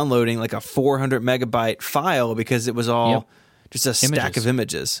iPad downloading like a 400 megabyte file because it was all just a stack of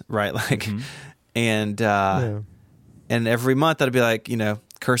images, right? Like, and every month I'd be like,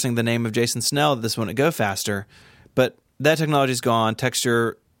 cursing the name of Jason Snell that this wouldn't go faster. But that technology's gone.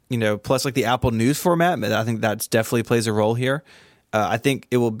 Texture, plus like the Apple News format, I think that definitely plays a role here. I think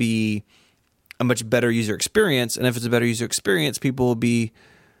it will be a much better user experience. And if it's a better user experience, people will be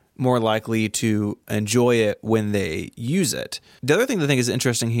more likely to enjoy it when they use it. The other thing I think is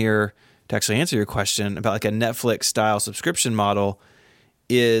interesting here, to actually answer your question about like a Netflix style subscription model,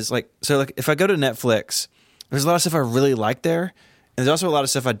 is like if I go to Netflix, there's a lot of stuff I really like there. And there's also a lot of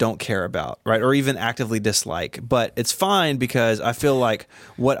stuff I don't care about, right? Or even actively dislike. But it's fine because I feel like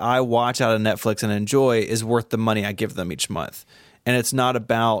what I watch out of Netflix and enjoy is worth the money I give them each month. And it's not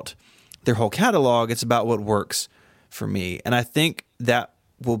about their whole catalog. It's about what works for me. And I think that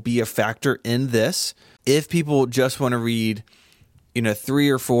will be a factor in this. If people just want to read, 3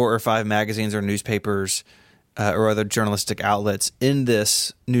 or 4 or 5 magazines or newspapers or other journalistic outlets in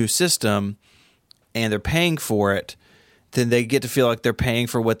this new system, and they're paying for it, then they get to feel like they're paying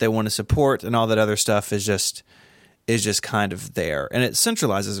for what they want to support, and all that other stuff is just kind of there. And it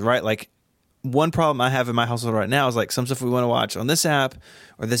centralizes, right? Like, one problem I have in my household right now is like some stuff we want to watch on this app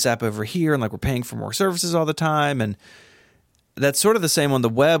or this app over here, and like we're paying for more services all the time. And that's sort of the same on the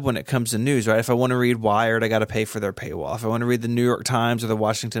web when it comes to news, right? If I want to read Wired, I got to pay for their paywall. If I want to read the New York Times or the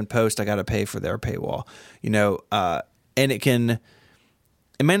Washington Post, I got to pay for their paywall. And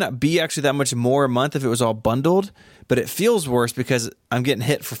it may not be actually that much more a month if it was all bundled, but it feels worse because I'm getting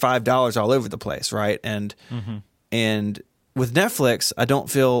hit for $5 all over the place, right? And with Netflix, I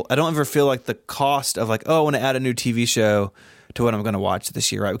don't ever feel like the cost of like, I want to add a new TV show to what I'm going to watch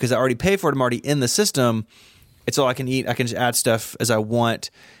this year, right? Because I already pay for it. I'm already in the system. It's all I can eat. I can just add stuff as I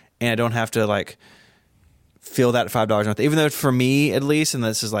want, and I don't have to like feel that $5 a month. Even though for me, at least, and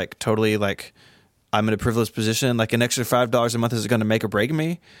this is like totally like I'm in a privileged position, like an extra $5 a month is going to make or break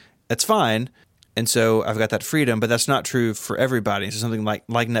me. That's fine. And so I've got that freedom, but that's not true for everybody. So something like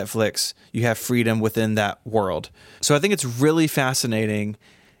Netflix, you have freedom within that world. So I think it's really fascinating.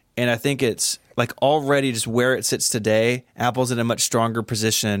 And I think it's like already just where it sits today, Apple's in a much stronger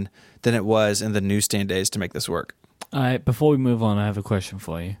position than it was in the newsstand days to make this work. Before we move on, I have a question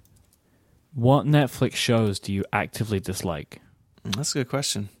for you. What Netflix shows do you actively dislike? That's a good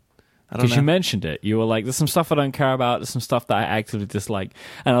question. I don't know. Because you mentioned it. You were like, there's some stuff I don't care about. There's some stuff that I actively dislike.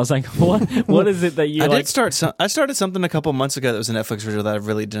 And I was like, what is it that you like? I started something a couple months ago that was a Netflix original that I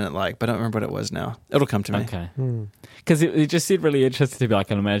really didn't like, but I don't remember what it was now. It'll come to me. Okay. Because it just seemed really interesting to be like, I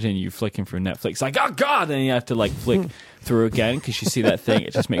can imagine you flicking through Netflix like, oh God, and you have to like flick through again because you see that thing.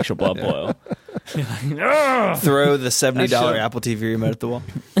 It just makes your blood boil. Throw the $70 Apple TV remote at the wall.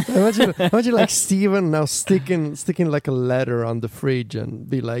 Imagine like Steven now sticking like a letter on the fridge and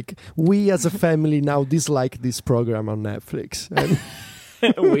be like, we as a family now dislike this program on Netflix. And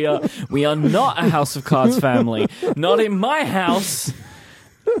we are not a House of Cards family. Not in my house.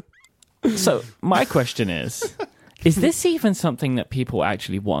 So my question is this even something that people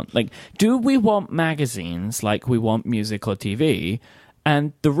actually want? Like, do we want magazines like we want music or TV?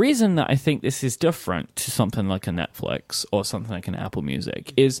 And the reason that I think this is different to something like a Netflix or something like an Apple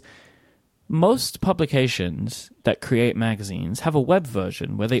Music is most publications that create magazines have a web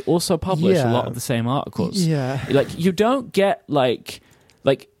version where they also publish a lot of the same articles. Yeah. Like, you don't get like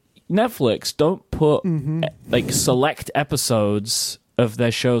Netflix don't put like select episodes of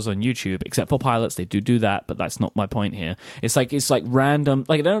their shows on YouTube, except for pilots. They do that, but that's not my point here. It's like random.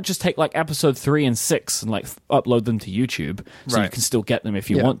 Like, they don't just take like episode 3 and 6 and like upload them to YouTube, so you can still get them if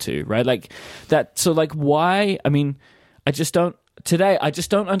you want to, right? Like that. So like, why? I mean, I just don't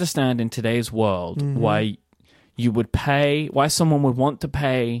understand in today's world why someone would want to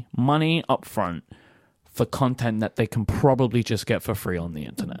pay money up front for content that they can probably just get for free on the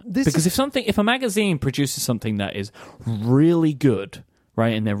internet. Because if a magazine produces something that is really good,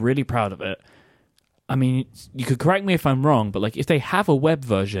 right, and they're really proud of it, I mean, you could correct me if I'm wrong, but like, if they have a web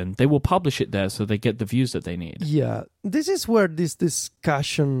version, they will publish it there so they get the views that they need. Yeah, this is where this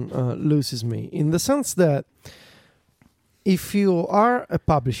discussion loses me, in the sense that if you are a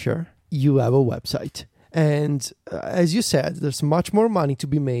publisher, you have a website. And as you said, there's much more money to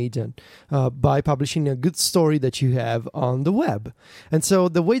be made by publishing a good story that you have on the web. And so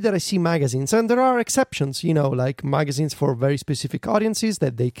the way that I see magazines, and there are exceptions, like magazines for very specific audiences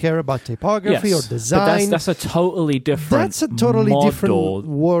that they care about typography or design. But that's a totally different different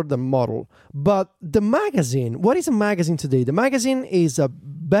word and model. But the magazine, what is a magazine today? The magazine is a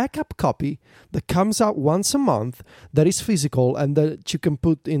backup copy that comes out once a month, that is physical, and that you can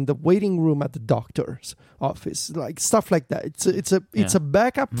put in the waiting room at the doctor's office, like stuff like that. It's a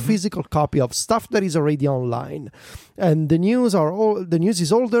backup physical copy of stuff that is already online, and the news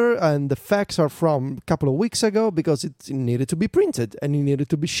is older, and the facts are from a couple of weeks ago because it needed to be printed and it needed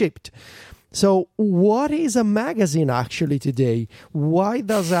to be shipped. So what is a magazine actually today? Why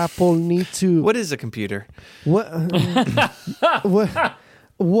does Apple need to... What is a computer?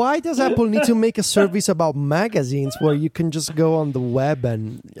 Why does Apple need to make a service about magazines where you can just go on the web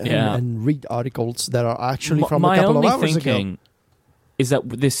and read articles that are actually from a couple of hours ago? My only thinking is that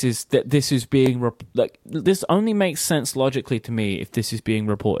this is being this only makes sense logically to me if this is being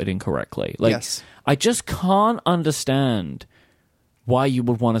reported incorrectly. Like, yes. I just can't understand why you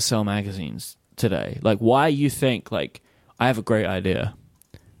would want to sell magazines today. Like, why you think, like, I have a great idea,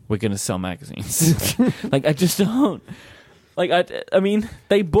 we're going to sell magazines. Like, I just don't. Like, I mean,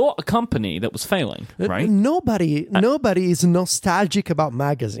 they bought a company that was failing, right? Nobody is nostalgic about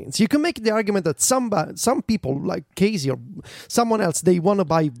magazines. You can make the argument that some people, like Casey or someone else, they want to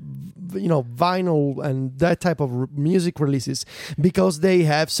buy, vinyl and that type of music releases because they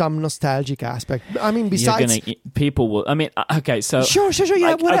have some nostalgic aspect. I mean, besides... people will... I mean, okay, so... Sure,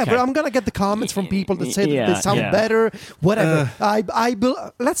 yeah, whatever. Okay. I'm going to get the comments from people that say that they sound better, whatever.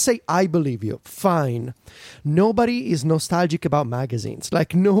 Let's say I believe you. Fine. Nobody is nostalgic about magazines.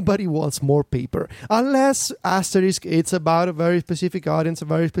 Like, nobody wants more paper. Unless, asterisk, it's about a very specific audience, a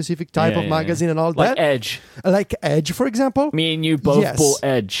very specific type of magazine and all like that. Edge. Like Edge, for example. Me and you both bought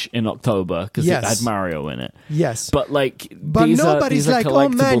Edge in October because it had Mario in it. Yes. But nobody's like, oh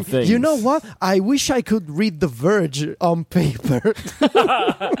man, things. You know what? I wish I could read The Verge on paper.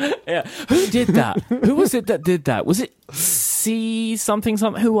 Yeah. Who did that? Who was it that did that? Was it C something?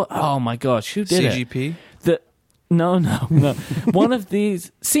 Who? Oh my gosh, who did CGP? it? No. One of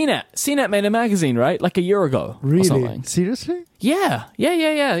these. CNET made a magazine, right? Like a year ago. Really? Or something. Seriously? Yeah.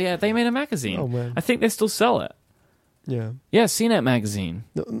 They made a magazine. Oh man. I think they still sell it. Yeah. Yeah, CNET magazine.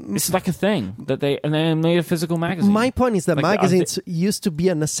 It's like a thing that they made a physical magazine. My point is that magazines used to be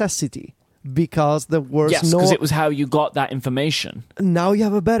a necessity because there was because it was how you got that information. Now you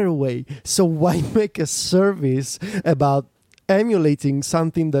have a better way. So why make a service about emulating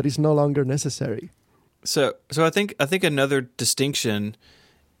something that is no longer necessary? So I think another distinction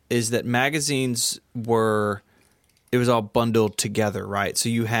is that magazines it was all bundled together, right? So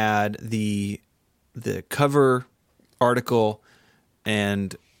you had the cover article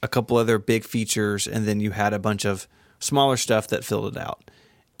and a couple other big features, and then you had a bunch of smaller stuff that filled it out.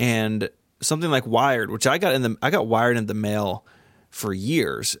 And something like Wired, which I got Wired in the mail for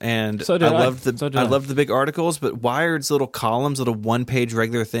years, and I loved the big articles, but Wired's little columns, little one-page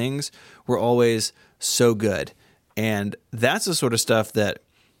regular things were always so good. And that's the sort of stuff that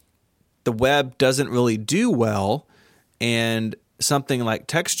the web doesn't really do well, and something like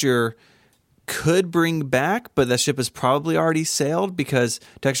Texture could bring back, but that ship has probably already sailed because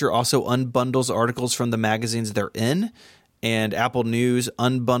Texture also unbundles articles from the magazines they're in, and Apple News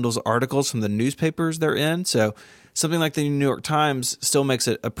unbundles articles from the newspapers they're in. So something like the New York Times still makes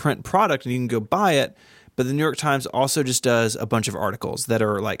it a print product and you can go buy it, but the New York Times also just does a bunch of articles that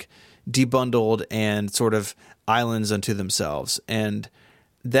are like debundled and sort of islands unto themselves. And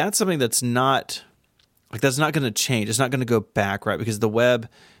that's something that's not going to change. It's not going to go back, right? Because the web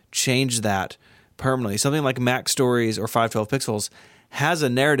changed that permanently. Something like Mac Stories or 512 Pixels has a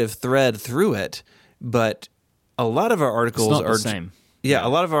narrative thread through it, but a lot of our articles are the same. Yeah, a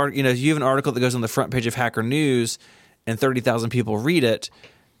lot of our, you have an article that goes on the front page of Hacker News and 30,000 people read it.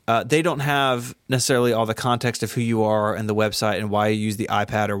 They don't have necessarily all the context of who you are and the website and why you use the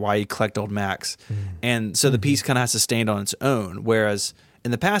iPad or why you collect old Macs. And so the piece kind of has to stand on its own. Whereas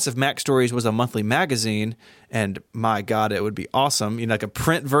in the past, if Mac Stories was a monthly magazine, and my God, it would be awesome. Like a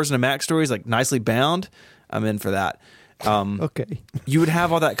print version of Mac Stories, like nicely bound, I'm in for that. Okay. You would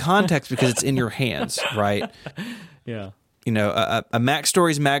have all that context because it's in your hands, right? Yeah. A Mac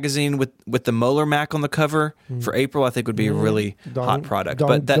Stories magazine with the Molar Mac on the cover for April, I think would be a really hot product.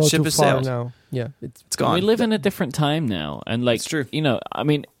 But that ship has sailed now. Yeah, it's gone. We live in a different time now, and it's true. I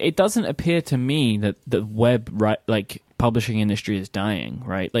mean, it doesn't appear to me that the web publishing industry is dying,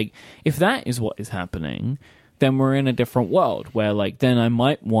 right? Like, if that is what is happening, then we're in a different world where, like, then I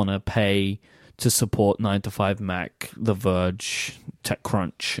might want to pay to support 9to5Mac, The Verge,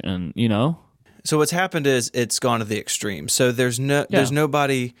 TechCrunch, and So what's happened is it's gone to the extreme. So there's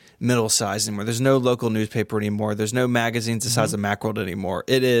nobody middle sized anymore. There's no local newspaper anymore. There's no magazines the size of Macworld anymore.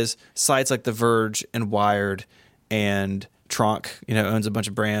 It is sites like The Verge and Wired and Tronc, owns a bunch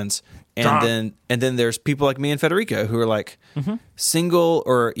of brands. And then there's people like me and Federico who are like single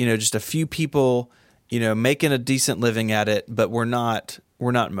or just a few people making a decent living at it, but we're not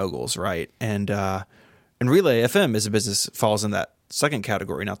moguls, right? And Relay FM is a business falls in that second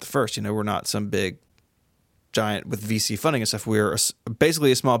category, not the first. We're not some big giant with VC funding and stuff. We're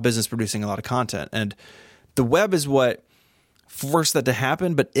basically a small business producing a lot of content, and the web is what forced that to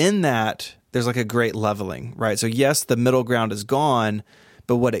happen. But in that, there's like a great leveling, right? So yes, the middle ground is gone,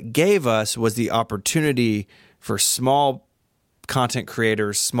 but what it gave us was the opportunity for small content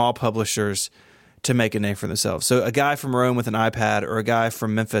creators, small publishers to make a name for themselves. So a guy from Rome with an iPad or a guy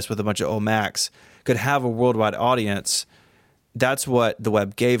from Memphis with a bunch of old Macs could have a worldwide audience. That's what the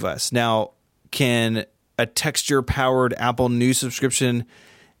web gave us. Now, can a texture-powered Apple News subscription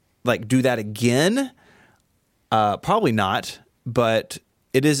do that again? Probably not, but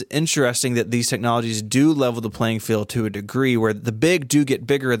it is interesting that these technologies do level the playing field to a degree where the big do get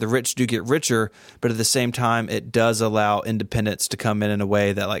bigger, the rich do get richer, but at the same time, it does allow independence to come in a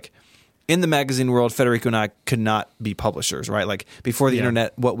way that, in the magazine world, Federico and I could not be publishers, right? Before the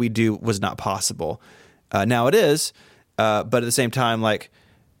internet, what we do was not possible. Now it is, but at the same time,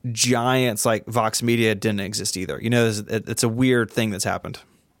 giants like Vox Media didn't exist either. It's a weird thing that's happened.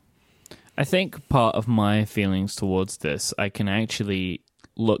 I think part of my feelings towards this, I can actually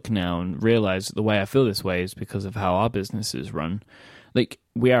look now and realize the way I feel this way is because of how our business is run.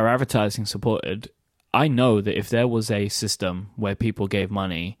 We are advertising supported. I know that if there was a system where people gave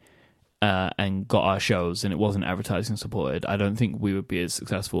money and got our shows and it wasn't advertising supported, I don't think we would be as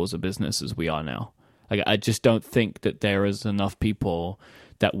successful as a business as we are now. I just don't think that there is enough people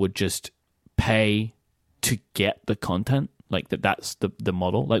that would just pay to get the content. That's the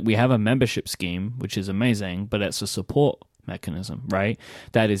model. We have a membership scheme, which is amazing, but it's a support mechanism, right?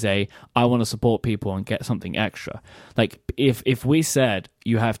 That is I want to support people and get something extra. If we said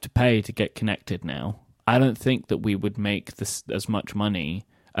you have to pay to get connected now, I don't think that we would make this as much money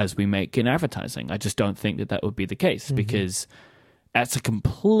as we make in advertising. I just don't think that would be the case because that's a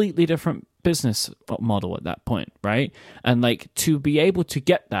completely different business model at that point, right? And to be able to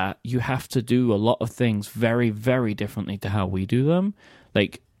get that, you have to do a lot of things very, very differently to how we do them.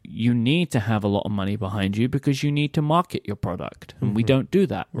 You need to have a lot of money behind you because you need to market your product. And we don't do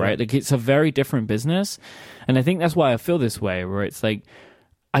that, right? It's a very different business. And I think that's why I feel this way, where it's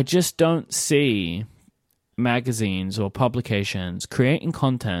I just don't see magazines or publications creating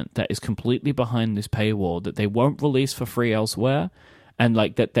content that is completely behind this paywall that they won't release for free elsewhere, and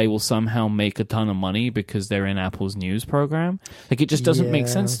that they will somehow make a ton of money because they're in Apple's news program. It just doesn't make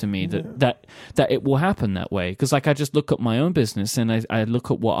sense to me that it will happen that way. Because I just look at my own business and I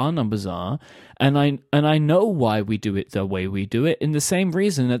look at what our numbers are, and I know why we do it the way we do it, in the same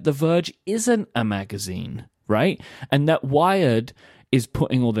reason that The Verge isn't a magazine, right? And that Wired is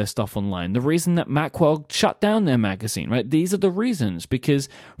putting all their stuff online. The reason that Macworld shut down their magazine, right? These are the reasons, because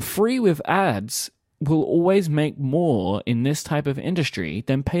free with ads will always make more in this type of industry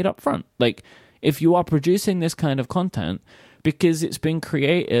than paid up front. Like, if you are producing this kind of content because it's been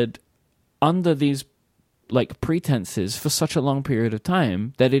created under these like pretenses for such a long period of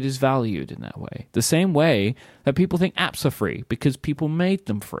time, that it is valued in that way. The same way that people think apps are free because people made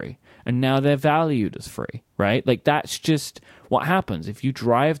them free and now they're valued as free, right? Like, that's just what happens. If you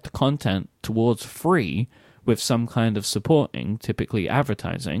drive the content towards free with some kind of supporting, typically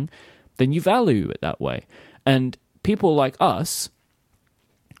advertising, then you value it that way. And people like us,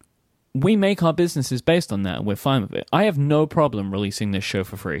 we make our businesses based on that, and we're fine with it. I have no problem releasing this show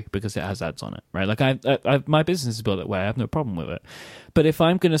for free because it has ads on it, right? Like, my business is built that way. I have no problem with it. But if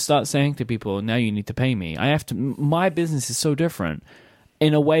I'm going to start saying to people, now you need to pay me, I have to. My business is so different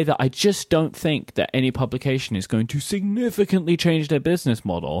in a way that I just don't think that any publication is going to significantly change their business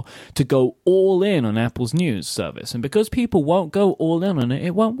model to go all in on Apple's news service. And because people won't go all in on it,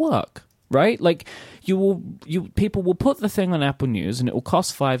 it won't work. Right? Like, people will put the thing on Apple News and it will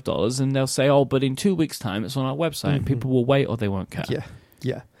cost $5 and they'll say, oh, but in 2 weeks' time it's on our website, and people will wait or they won't care.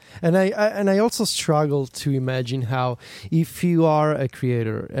 Yeah. And I also struggle to imagine how, if you are a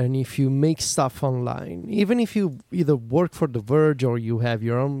creator and if you make stuff online, even if you either work for The Verge or you have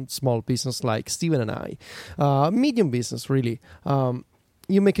your own small business like Steven and I, medium business really,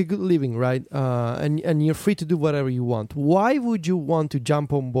 you make a good living, right? And you're free to do whatever you want. Why would you want to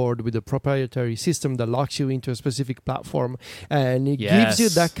jump on board with a proprietary system that locks you into a specific platform? And it gives you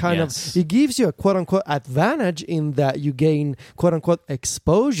that kind of, it gives you a quote unquote advantage in that you gain quote unquote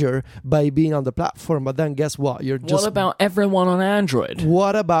exposure by being on the platform. But then guess what? What about everyone on Android?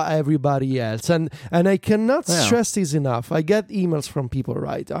 What about everybody else? And I cannot stress this enough. I get emails from people,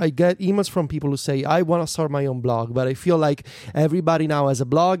 right? I get emails from people who say, I want to start my own blog, but I feel like everybody now has a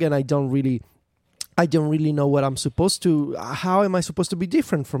blog and I don't really know what I'm supposed to, how am I supposed to be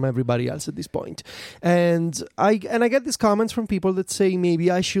different from everybody else at this point? And I get these comments from people that say maybe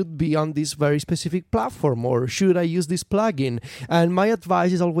I should be on this very specific platform, or should I use this plugin? And my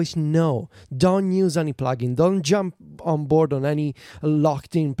advice is always no, don't use any plugin. Don't jump on board on any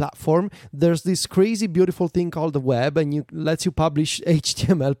locked in platform. There's this crazy beautiful thing called the web, and it lets you publish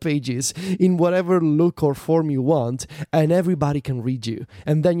HTML pages in whatever look or form you want, and everybody can read you.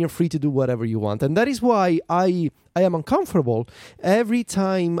 And then you're free to do whatever you want. And that is why I am uncomfortable every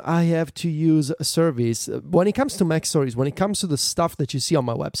time I have to use a service. When it comes to Mac Stories, when it comes to the stuff that you see on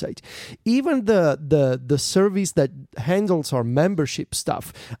my website, even the service that handles our membership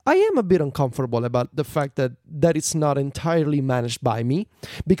stuff, I am a bit uncomfortable about the fact that it's not entirely managed by me.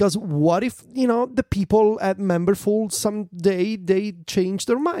 Because what if, the people at Memberful someday they change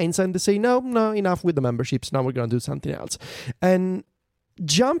their minds and they say, no, enough with the memberships. Now we're going to do something else. And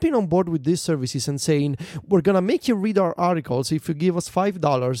jumping on board with these services and saying, we're going to make you read our articles if you give us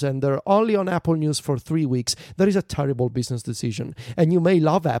 $5 and they're only on Apple News for 3 weeks, that is a terrible business decision. And you may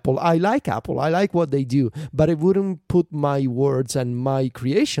love Apple. I like Apple. I like what they do. But I wouldn't put my words and my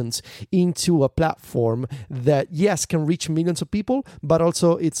creations into a platform that, yes, can reach millions of people, but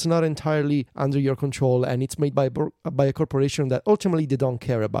also it's not entirely under your control, and it's made by a corporation that ultimately they don't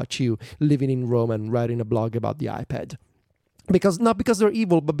care about you living in Rome and writing a blog about the iPad. Not because they're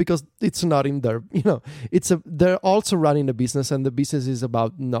evil, but because it's not in their, they're also running a business, and the business is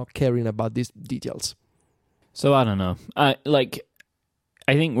about not caring about these details. So I don't know. I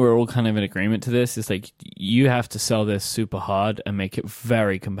think we're all kind of in agreement to this. It's like, you have to sell this super hard and make it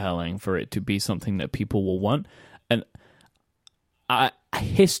very compelling for it to be something that people will want. And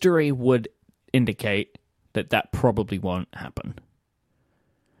history would indicate that probably won't happen.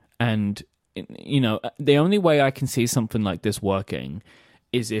 And the only way I can see something like this working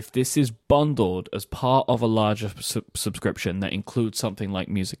is if this is bundled as part of a larger subscription that includes something like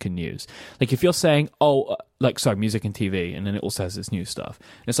music and news. Like, if you're saying, music and TV, and then it also has this new stuff.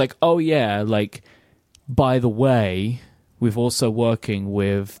 And it's like, by the way, we've also working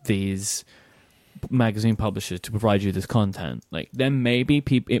with these magazine publishers to provide you this content. Like, then maybe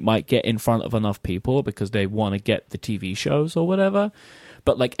it might get in front of enough people because they want to get the TV shows or whatever.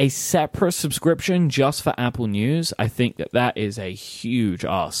 But like a separate subscription just for Apple News, I think that is a huge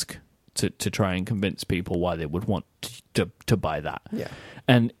ask to try and convince people why they would want to buy that. Yeah.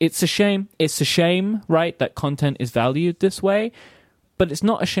 And it's a shame. It's a shame, right, that content is valued this way. But it's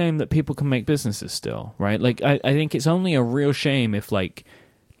not a shame that people can make businesses still, right? Like, I think it's only a real shame if, like,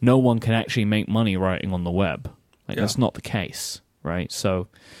 no one can actually make money writing on the web. Like, that's not the case, right? So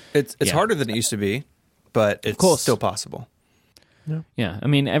it's harder than it used to be, but it's still possible. Yeah. I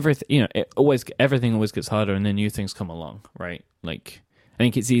mean, everything always gets harder, and then new things come along, right? Like, I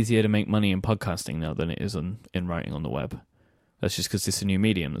think it's easier to make money in podcasting now than it is in writing on the web. That's just because it's a new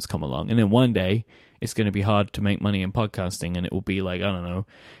medium that's come along. And then one day, it's going to be hard to make money in podcasting, and it will be like, I don't know,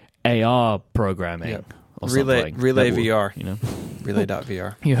 AR programming or something. Relay VR.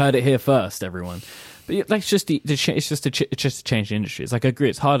 Relay.VR. You heard it here first, everyone. But like, it's just to change the industry. It's like, I agree,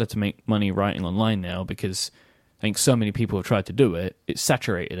 it's harder to make money writing online now because I think so many people have tried to do it. It's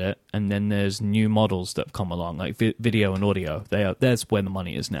saturated it, and then there's new models that have come along, like video and audio. There's where the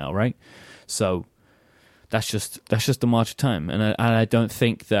money is now, right? So that's just the march of time, and I don't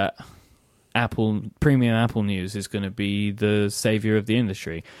think that premium Apple News is going to be the savior of the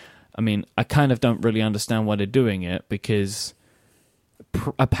industry. I mean, I kind of don't really understand why they're doing it, because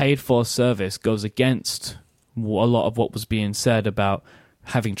a paid-for service goes against a lot of what was being said about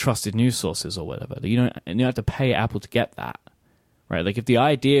having trusted news sources or whatever. You don't have to pay Apple to get that, right? Like, if the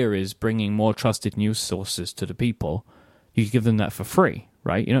idea is bringing more trusted news sources to the people, you give them that for free,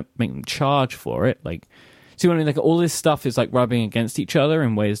 right? You don't make them charge for it. Like, see what I mean? Like, all this stuff is like rubbing against each other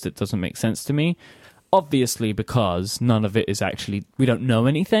in ways that doesn't make sense to me. Obviously, because none of it is actually, we don't know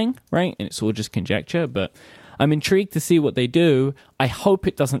anything, right? And it's all just conjecture, but I'm intrigued to see what they do. I hope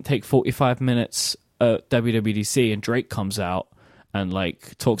it doesn't take 45 minutes at WWDC and Drake comes out and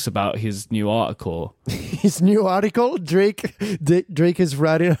like talks about his new article. His new article? Drake is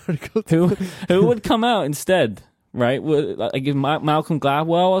writing an article. Who would come out instead, right? Like Malcolm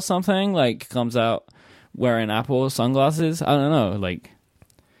Gladwell or something, like, comes out wearing Apple sunglasses? I don't know, like,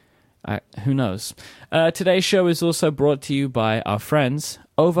 who knows? Today's show is also brought to you by our friends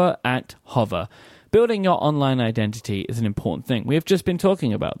over at Hover. Building your online identity is an important thing. We have just been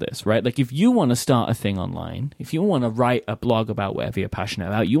talking about this, right? Like, if you want to start a thing online, if you want to write a blog about whatever you're passionate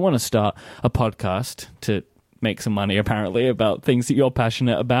about, you want to start a podcast to make some money, apparently, about things that you're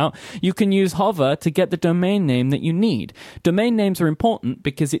passionate about, you can use Hover to get the domain name that you need. Domain names are important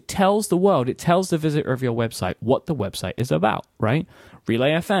because it tells the world, it tells the visitor of your website what the website is about, right?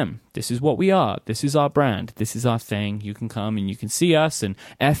 Relay FM, this is what we are, this is our brand, this is our thing, you can come and you can see us, and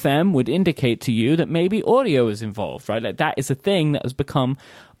FM would indicate to you that maybe audio is involved, right? Like, that is a thing that has become,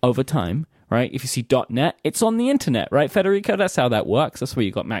 over time, right? If you see .NET, it's on the internet, right, Federico? That's how that works. That's where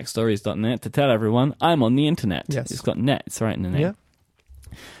you got MacStories.net to tell everyone, I'm on the internet. Yes. It's got net, it's right in the name. Yeah.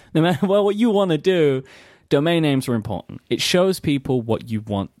 No matter what you want to do, domain names are important. It shows people what you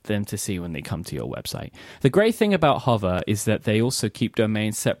want them to see when they come to your website. The great thing about Hover is that they also keep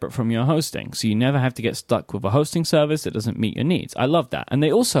domains separate from your hosting, so you never have to get stuck with a hosting service that doesn't meet your needs. I love that. And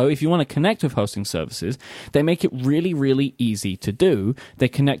they also, if you want to connect with hosting services, they make it really, really easy to do. They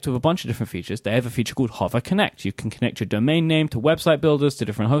connect with a bunch of different features. They have a feature called Hover Connect. You can connect your domain name to website builders, to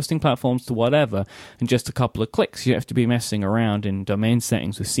different hosting platforms, to whatever, in just a couple of clicks. You don't have to be messing around in domain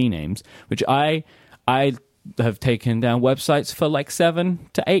settings with CNAMEs, which I have taken down websites for like 7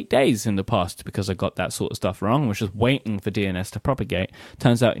 to 8 days in the past because I got that sort of stuff wrong. I was just waiting for DNS to propagate.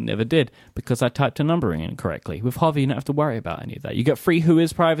 Turns out it never did because I typed the numbering incorrectly. With Hover, you don't have to worry about any of that. You get free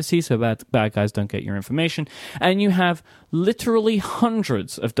Whois privacy, so bad guys don't get your information. And you have literally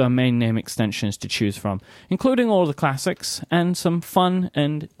hundreds of domain name extensions to choose from, including all the classics and some fun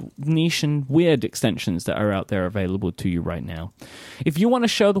and niche and weird extensions that are out there available to you right now. If you want to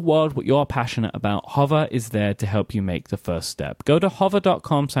show the world what you're passionate about, Hover is there to help you make the first step. Go to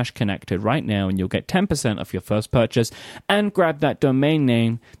hover.com/connected right now and you'll get 10% off your first purchase and grab that domain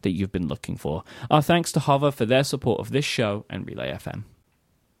name that you've been looking for. Our thanks to Hover for their support of this show and Relay FM.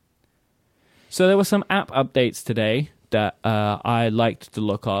 So there were some app updates today that I liked the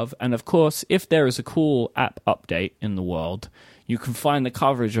look of. And of course, if there is a cool app update in the world, you can find the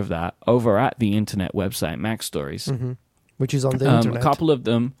coverage of that over at the internet website, MacStories. Mm-hmm. Which is on the internet. A couple of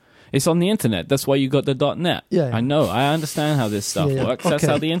them. It's on the internet. That's why you got the .net. Yeah. I know. I understand how this stuff works. Okay. That's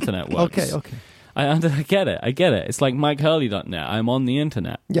how the internet works. Okay. I get it. It's like MikeHurley.net. I'm on the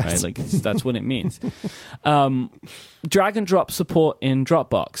internet. Yes. Right? Like, that's what it means. Drag and drop support in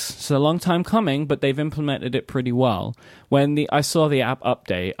Dropbox. It's a long time coming, but they've implemented it pretty well. When I saw the app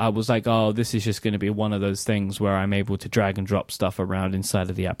update, I was like, oh, this is just going to be one of those things where I'm able to drag and drop stuff around inside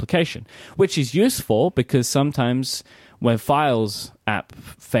of the application, which is useful because sometimes when Files app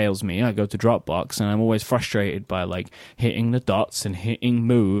fails me, I go to Dropbox and I'm always frustrated by like hitting the dots and hitting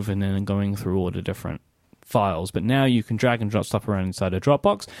move and then going through all the different files. But now you can drag and drop stuff around inside of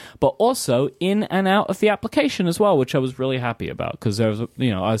Dropbox, but also in and out of the application as well, which I was really happy about because there was, I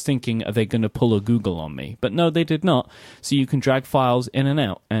was thinking, are they going to pull a Google on me? But no, they did not. So you can drag files in and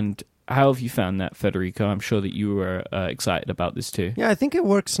out. And how have you found that, Federico? I'm sure that you were excited about this too. Yeah, I think it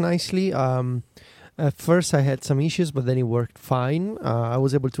works nicely. At first, I had some issues, but then it worked fine. I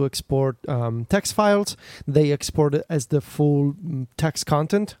was able to export text files. They export it as the full text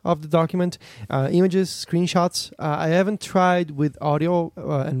content of the document, images, screenshots. I haven't tried with audio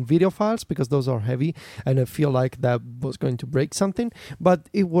and video files because those are heavy, and I feel like that was going to break something. But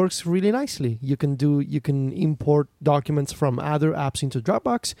it works really nicely. You can import documents from other apps into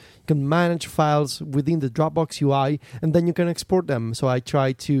Dropbox. You can manage files within the Dropbox UI, and then you can export them. So I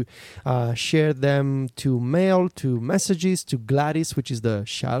try to share them to Mail, to Messages, to Gladys, which is the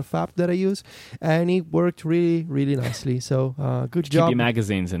Shelf app that I use, and it worked really, really nicely. So good job. Keep your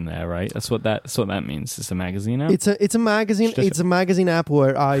magazines in there, right? That's what that means. It's a magazine app. It's a magazine. It's a magazine app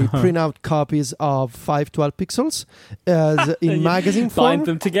where I print out copies of 512 pixels in magazine form. Bind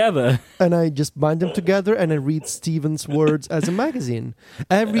them together, and I just bind them together, and I read Steven's words as a magazine.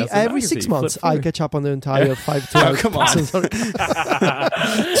 Every 6 months, I catch up on the entire 512. Oh, come on.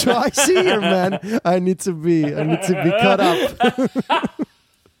 Try here, man. I need to be caught up.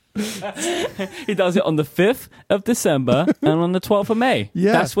 He does it on the 5th of December and on the 12th of May.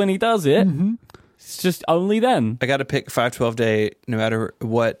 Yeah. That's when he does it. Mm-hmm. It's just only then. I got to pick 512 day no matter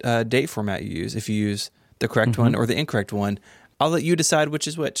what date format you use. If you use the correct one or the incorrect one, I'll let you decide which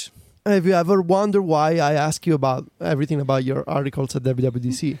is which. Have you ever wondered why I ask you about everything about your articles at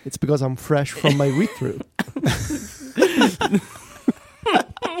WWDC? It's because I'm fresh from my read-through.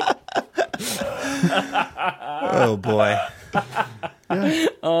 Oh boy. Yeah.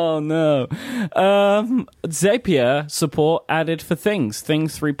 Oh no. Zapier support added for Things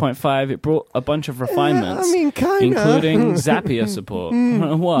 3.5. It brought a bunch of refinements. Kinda. Including Zapier support.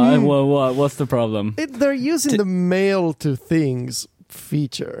 What? What's the problem? They're using the Mail to Things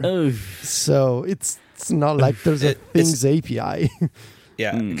feature. So it's not like there's a Things API.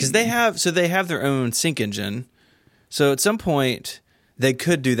 Yeah, because they have their own sync engine. So at some point they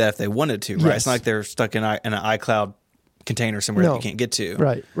could do that if they wanted to, right? Yes. It's not like they're stuck in an iCloud container somewhere that you can't get to.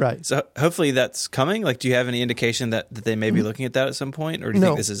 Right. So hopefully that's coming. Like, do you have any indication that they may be looking at that at some point, or do you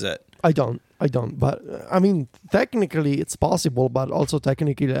think this is it? I don't. But technically it's possible, but also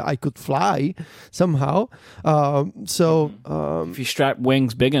technically I could fly somehow. If you strap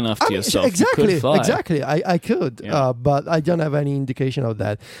wings big enough to yourself, exactly, you could fly. Exactly. I could, but I don't have any indication of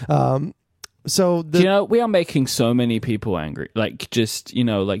that. We are making so many people angry. Like, just,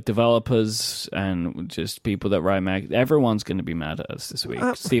 like developers and just people that write everyone's going to be mad at us this week.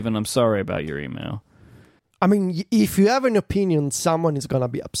 Stephen, I'm sorry about your email. If you have an opinion, someone is gonna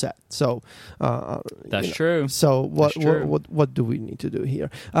be upset. So that's true. So what do we need to do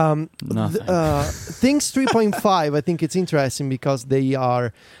here? Nothing. Things 3.5. I think it's interesting because they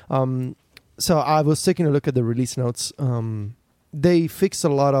are. So I was taking a look at the release notes. They fixed a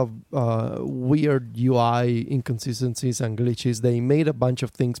lot of weird UI inconsistencies and glitches. They made a bunch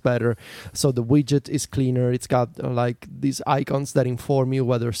of things better. So the widget is cleaner. It's got these icons that inform you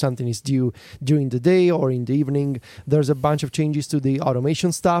whether something is due during the day or in the evening. There's a bunch of changes to the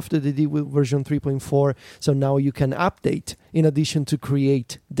automation stuff that they did with version 3.4. So now you can update, in addition to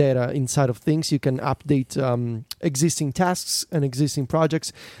create data inside of things, you can update existing tasks and existing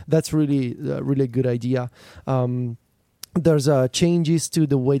projects. That's really a good idea. There's changes to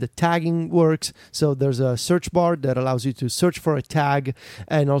the way the tagging works. So there's a search bar that allows you to search for a tag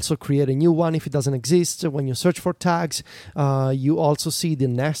and also create a new one if it doesn't exist. When you search for tags, you also see the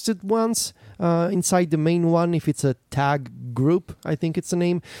nested ones inside the main one if it's a tag group, I think it's the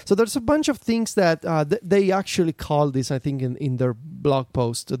name. So there's a bunch of things that they actually call this, I think, in their blog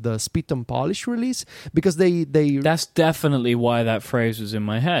post, the spit and polish release, because they That's definitely why that phrase was in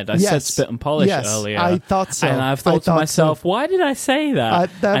my head. I said spit and polish earlier. I thought so. And I've thought to myself, why did I say that?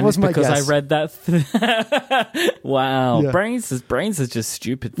 That was my guess. Because I read that. Wow. Yeah. Brains are just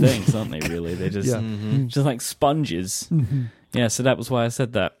stupid things, aren't they, really? They're just, just like sponges. Mm-hmm. Yeah, so that was why I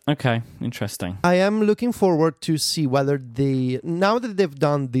said that. Okay, interesting. I am looking forward to see whether now that they've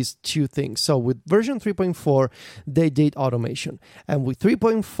done these two things. So with version 3.4, they did automation. And with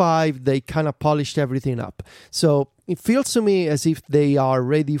 3.5, they kind of polished everything up. So it feels to me as if they are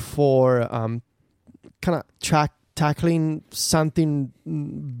ready for kind of tackling something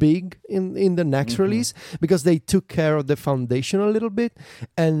big in the next release, because they took care of the foundation a little bit.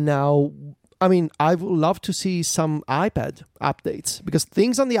 And now, I would love to see some iPad updates, because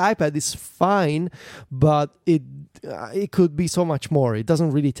things on the iPad is fine, but it could be so much more. It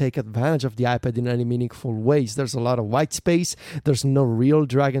doesn't really take advantage of the iPad in any meaningful ways. There's a lot of white space. There's no real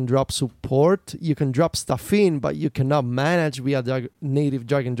drag and drop support. You can drop stuff in, but you cannot manage via native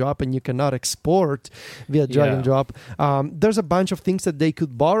drag and drop, and you cannot export via drag and drop. There's a bunch of things that they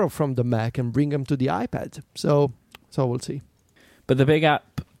could borrow from the Mac and bring them to the iPad. So we'll see. But the big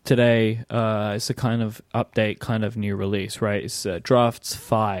app today. It's a kind of update, kind of new release, right? It's Drafts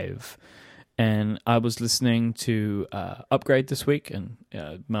 5. And I was listening to Upgrade this week, and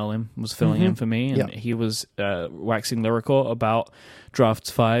Merlin was filling in for me, and he was waxing lyrical about Drafts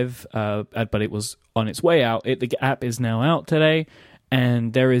 5, but it was on its way out. The app is now out today,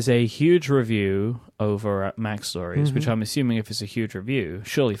 and there is a huge review over at Mac Stories, which I'm assuming if it's a huge review,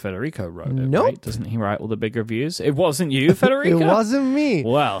 surely Federico wrote it, right? Doesn't he write all the big reviews? It wasn't you, Federico? It wasn't me.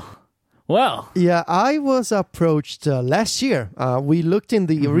 Well. Yeah, I was approached last year. We looked in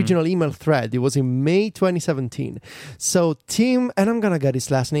the original email thread. It was in May 2017. So Tim, and I'm going to get his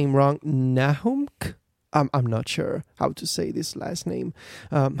last name wrong, Nahumk? I'm not sure how to say this last name.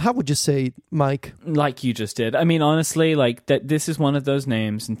 How would you say it, Mike? Like you just did. I mean, honestly, like this is one of those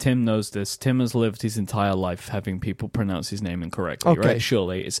names, and Tim knows this. Tim has lived his entire life having people pronounce his name incorrectly, right?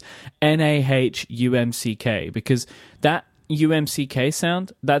 Surely it's Nahumck, because that UMCK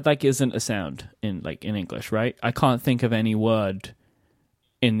sound, that like isn't a sound in English, right? I can't think of any word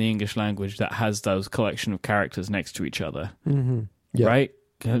in the English language that has those collection of characters next to each other, right?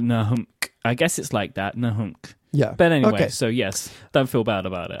 Nahumk. I guess it's like that, Nahumk. Yeah. But anyway, so yes, don't feel bad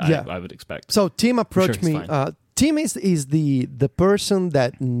about it. I would expect. So Tim approached me. Tim is the person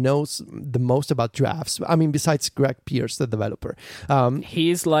that knows the most about drafts. I mean, besides Greg Pierce, the developer.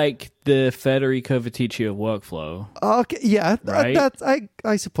 He's like the Federico Viticci of workflow. Okay, yeah. Right?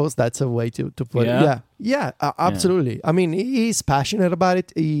 I suppose that's a way to put it. Yeah, absolutely. Yeah. I mean, he's passionate about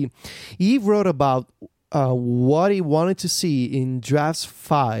it. He wrote about what he wanted to see in Drafts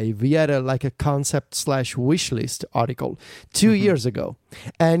 5. He had a concept/wish list article 2 years ago.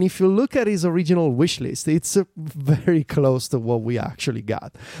 And if you look at his original wish list, it's very close to what we actually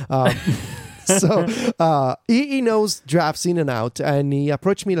got. So he knows drafts in and out, and he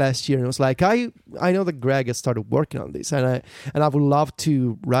approached me last year and was like, I know that Greg has started working on this, and I would love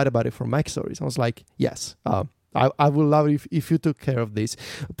to write about it for Mac Stories. I was like, yes, I would love it if you took care of this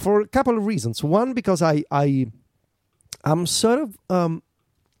for a couple of reasons. One, because I'm sort of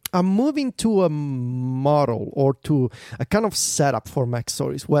I'm moving to a model or to a kind of setup for Mac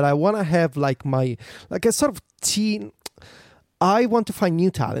Stories where I want to have like a sort of team. I want to find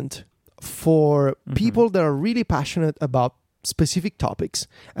new talent for people that are really passionate about specific topics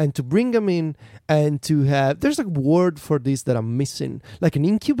and to bring them in and to have, there's a word for this that I'm missing, like an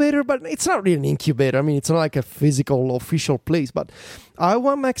incubator, but it's not really an incubator. I mean, it's not like a physical official place, but I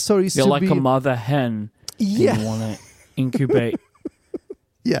want Mac Stories You're to like be a mother hen. Yeah. You want to incubate.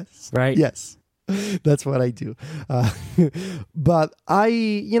 Yes. Right? Yes. That's what I do. But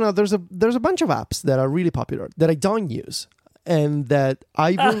there's a bunch of apps that are really popular that I don't use and that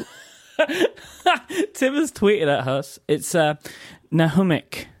I will... Tim has tweeted at us. It's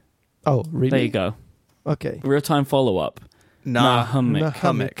Nahumck. Oh, really? There you go. Okay. Real-time follow-up.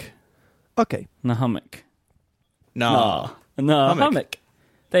 Nahumck. Okay. Nahumck. Nahumck.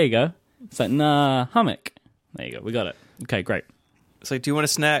 There you go. It's like Nahumck. There you go. We got it. Okay, great. It's like, do you want a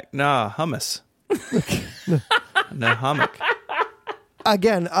snack? Nah, hummus. Nahumck.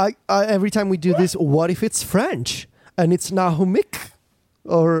 Again, I every time we do this, what if it's French and it's Nahumck?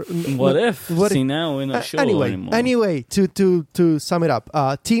 Or what if? See, now we're not sure anymore. Anyway, to sum it up,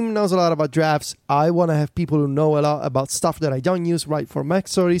 Tim knows a lot about drafts. I want to have people who know a lot about stuff that I don't use, right, for Mac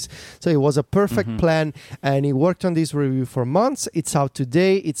Stories. So it was a perfect plan, and he worked on this review for months. It's out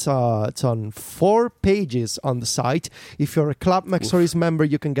today. It's on 4 pages on the site. If you're a Club Mac Stories member,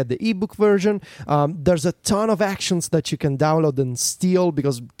 you can get the ebook version. There's a ton of actions that you can download and steal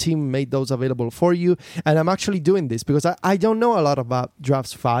because Tim made those available for you. And I'm actually doing this because I don't know a lot about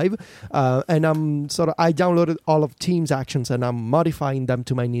Drafts 5, and I downloaded all of Team's actions and I'm modifying them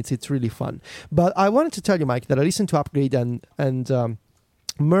to my needs. It's really fun. But I wanted to tell you, Mike, that I listened to Upgrade and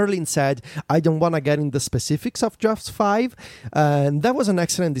Merlin said, I don't want to get in the specifics of Drafts 5, and that was an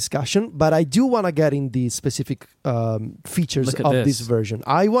excellent discussion, but I do want to get in the specific features of this version.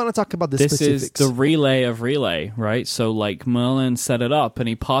 I want to talk about the specifics. This is the relay of relay, right? So like Merlin set it up and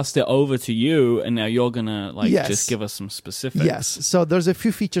he passed it over to you, and now you're going to just give us some specifics. Yes, so there's a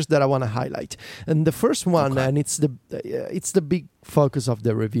few features that I want to highlight. And the first one, and it's the big focus of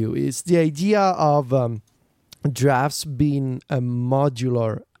the review, is the idea of drafts being a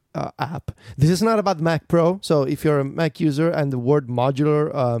modular app. This is not about Mac Pro, so if you're a Mac user and the word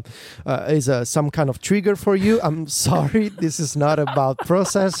modular is some kind of trigger for you, I'm sorry, this is not about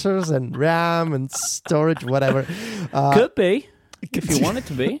processors and RAM and storage, whatever. Could be, if you want it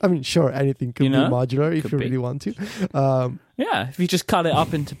to be. I mean, sure, anything could be modular if you really want to. Yeah, if you just cut it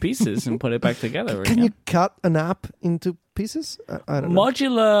up into pieces and put it back together. Can you cut an app into pieces. I don't know.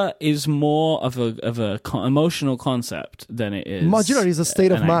 Modular is more of a emotional concept than it is. Modular is a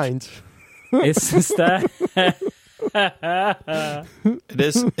state of mind. It's just that.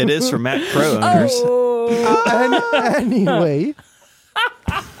 It is for Mac Pro owners. Anyway.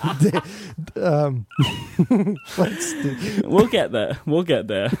 We'll get there.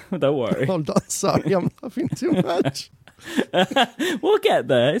 Don't worry. Hold on, sorry, I'm laughing too much. We'll get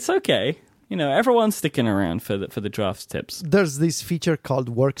there. It's okay. You know, everyone's sticking around for the drafts tips. There's this feature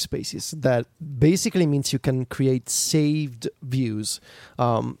called workspaces that basically means you can create saved views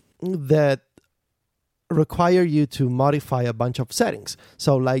that require you to modify a bunch of settings.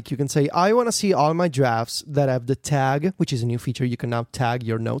 So like you can say, I want to see all my drafts that have the tag, which is a new feature. You can now tag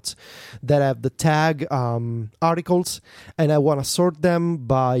your notes that have the tag articles, and I want to sort them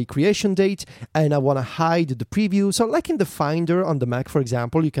by creation date, and I want to hide the preview. So like in the Finder on the Mac, for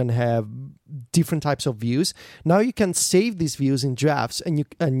example, you can have different types of views. Now you can save these views in drafts, and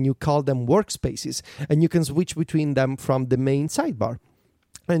you call them workspaces, and you can switch between them from the main sidebar.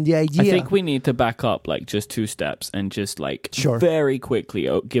 And the idea, I think we need to back up like just 2 steps and just like very quickly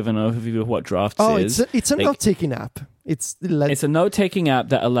give an overview of what drafts is. It's a note-taking app. It's a note-taking app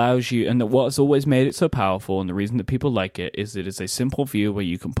that allows you, and what's always made it so powerful, and the reason that people like it is that it's a simple view where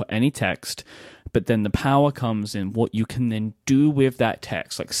you can put any text, but then the power comes in what you can then do with that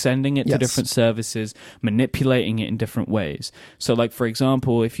text, like sending it to different services, manipulating it in different ways. So like, for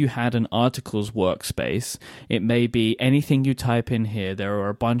example, if you had an articles workspace, it may be anything you type in here. There are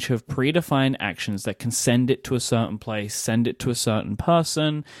a bunch of predefined actions that can send it to a certain place, send it to a certain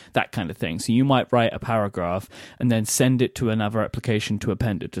person, that kind of thing. So you might write a paragraph and then send it to another application to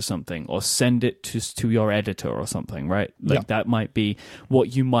append it to something, or send it to your editor or something, right? Like that might be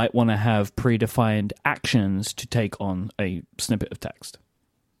what you might want to have predefined actions to take on a snippet of text.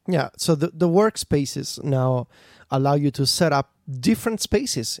 Yeah, so the workspaces now allow you to set up different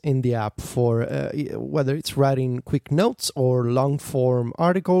spaces in the app for whether it's writing quick notes or long form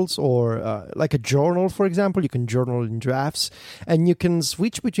articles, or like a journal, for example. You can journal in drafts, and you can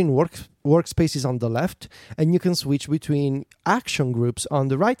switch between workspaces on the left, and you can switch between action groups on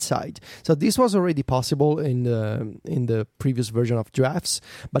the right side. So this was already possible in the previous version of drafts,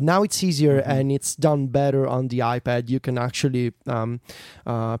 but now it's easier and it's done better on the iPad. You can actually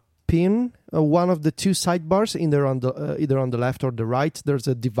pin one of the 2 sidebars either on the left or the right. There's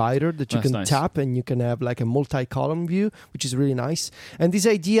a divider that you can tap, and you can have like a multi-column view, which is really nice. And this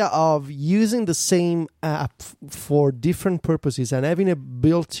idea of using the same app for different purposes and having a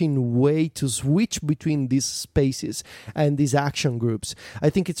built-in way to switch between these spaces and these action groups, I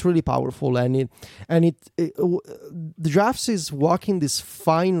think it's really powerful. And the drafts is walking this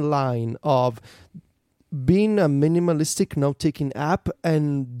fine line of being a minimalistic note-taking app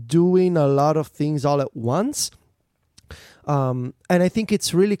and doing a lot of things all at once. And I think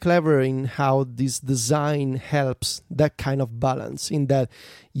it's really clever in how this design helps that kind of balance, in that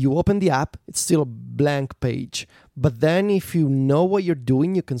you open the app, it's still a blank page. But then if you know what you're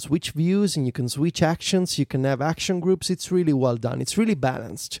doing, you can switch views and you can switch actions, you can have action groups. It's really well done. It's really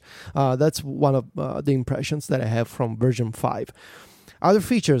balanced. That's one of the impressions that I have from version 5. Other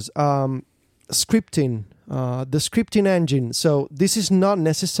features, scripting, the scripting engine. So this is not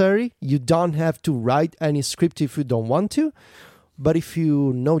necessary. You don't have to write any script if you don't want to. But if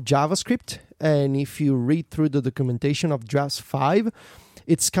you know JavaScript and if you read through the documentation of Drafts 5,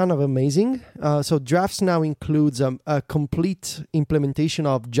 it's kind of amazing. So Drafts now includes a complete implementation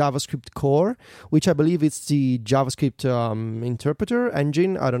of JavaScript core, which I believe it's the JavaScript interpreter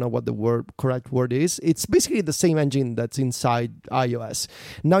engine. I don't know what the correct word is. It's basically the same engine that's inside iOS.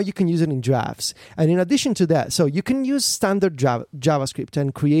 Now you can use it in Drafts. And in addition to that, so you can use standard JavaScript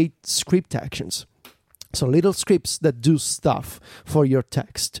and create script actions. So little scripts that do stuff for your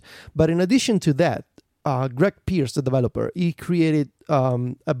text. But in addition to that, Greg Pierce, the developer, he created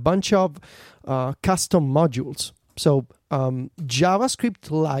a bunch of custom modules. So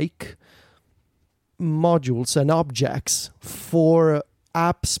JavaScript-like modules and objects for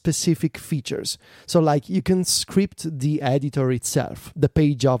app-specific features. So like you can script the editor itself, the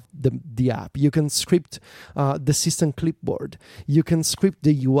page of the app. You can script the system clipboard. You can script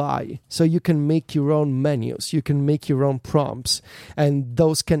the UI. So you can make your own menus. You can make your own prompts. And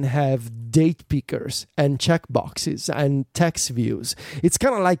those can have date pickers and checkboxes and text views. It's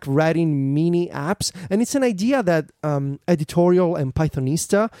kind of like writing mini apps. And it's an idea that Editorial and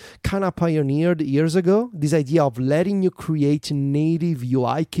Pythonista kind of pioneered years ago. This idea of letting you create native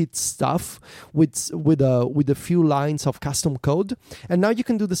UI kit stuff with a few lines of custom code. And now you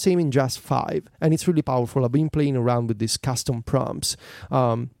can do the same in Drafts 5. And it's really powerful. I've been playing around with these custom prompts.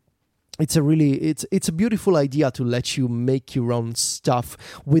 it's a beautiful idea to let you make your own stuff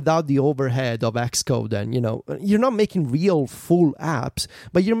without the overhead of Xcode. And you're not making real full apps,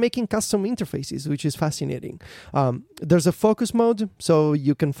 but you're making custom interfaces, which is fascinating. There's a focus mode, so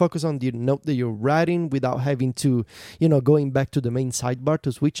you can focus on the note that you're writing without having to going back to the main sidebar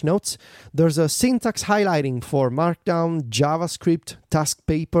to switch notes. There's a syntax highlighting for Markdown, JavaScript, task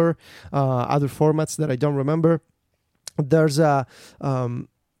paper, other formats that I don't remember. There's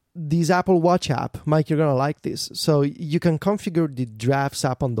this Apple Watch app. Mike, you're going to like this. So you can configure the drafts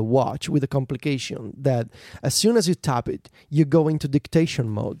app on the watch with a complication that as soon as you tap it, you go into dictation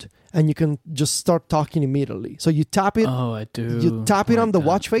mode and you can just start talking immediately. So you tap it. Oh, I do. You tap it like on the that.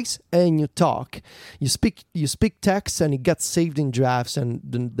 watch face and you talk. You speak text and it gets saved in drafts. And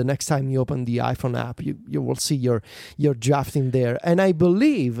the next time you open the iPhone app, you will see your drafting there. And I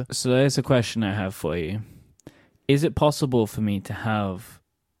believe... So there's a question I have for you. Is it possible for me to have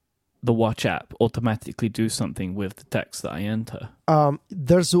the watch app automatically do something with the text that I enter?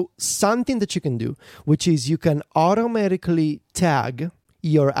 There's something that you can do, which is you can automatically tag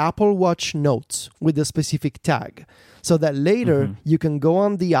your Apple Watch notes with a specific tag, so that later you can go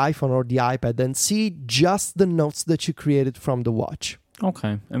on the iPhone or the iPad and see just the notes that you created from the watch.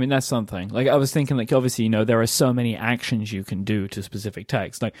 Okay. I mean, that's something. Like, I was thinking, like, obviously, there are so many actions you can do to specific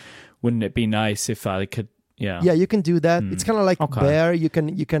text. Like, wouldn't it be nice if I could... Yeah, you can do that. It's kind of like Okay. Bear. You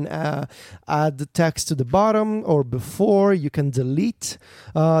can add the text to the bottom or before. You can delete.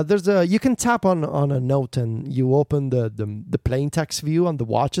 You can tap on a note and you open the plain text view on the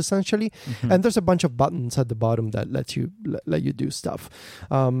watch essentially. And there's a bunch of buttons at the bottom that let you do stuff.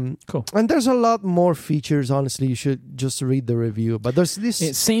 Cool. And there's a lot more features. Honestly, you should just read the review. But there's this.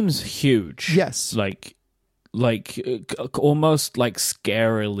 It seems huge. Yes. Like almost like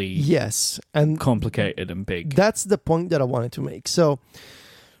scarily Yes, and complicated and big. that's the point that I wanted to make. So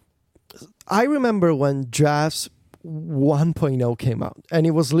I remember when Drafts 1.0 came out, and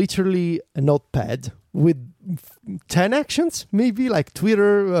it was literally a notepad with 10 actions, maybe, like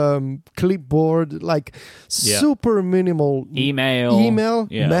Twitter, clipboard, like super minimal email,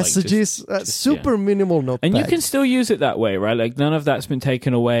 messages, super minimal notepad. And you can still use it that way, right? Like, none of that's been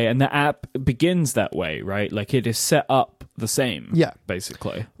taken away, and the app begins that way, right? Like, it is set up the same,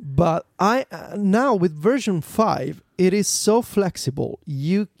 basically. But now with version 5, it is so flexible.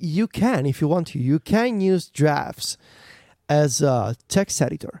 You can, if you want to, you can use Drafts as a text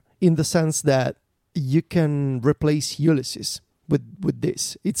editor, in the sense that you can replace Ulysses with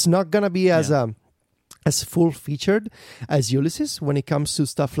this. It's not gonna be as full featured as Ulysses when it comes to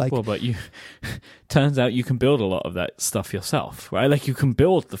stuff like. Well, but turns out you can build a lot of that stuff yourself, right? Like, you can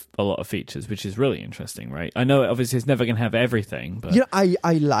build a lot of features, which is really interesting, right? I know obviously it's never going to have everything, but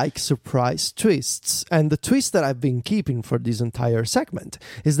I like surprise twists, and the twist that I've been keeping for this entire segment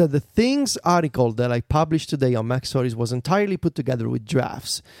is that the Things article that I published today on Mac Stories was entirely put together with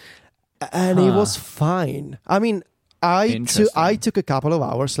Drafts. And it was fine. I mean, I took a couple of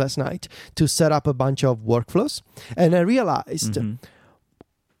hours last night to set up a bunch of workflows, and I realized.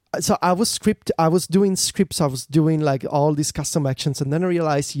 So I was doing scripts. I was doing like all these custom actions, and then I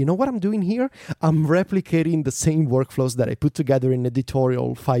realized, you know what I'm doing here? I'm replicating the same workflows that I put together in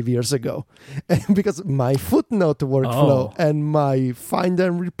editorial 5 years ago, because my footnote workflow and my find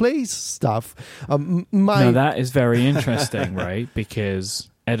and replace stuff. Now that is very interesting, right? Because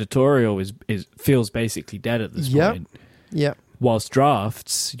editorial feels basically dead at this point. Yeah. Whilst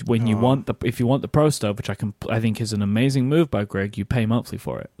Drafts, when if you want the pro stuff, which I think is an amazing move by Greg, you pay monthly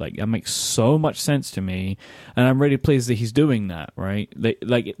for it. Like, that makes so much sense to me, and I'm really pleased that he's doing that. Right?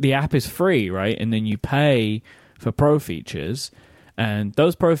 Like, the app is free, right? And then you pay for pro features, and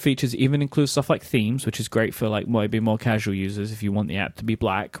those pro features even include stuff like themes, which is great for like maybe more casual users if you want the app to be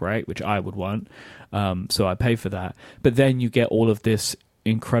black, right? Which I would want. So I pay for that. But then you get all of this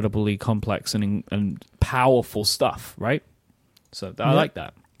incredibly complex and powerful stuff, right? So I like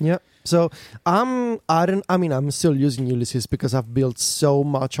that. Yeah. So I'm still using Ulysses because I've built so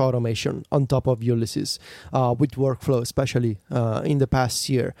much automation on top of Ulysses with workflow, especially in the past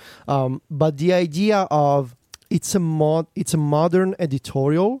year. But the idea of it's a modern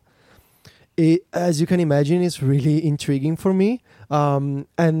editorial. As you can imagine, is really intriguing for me. And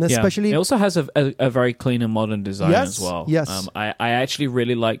especially it also has a very clean and modern design as well. Yes. I actually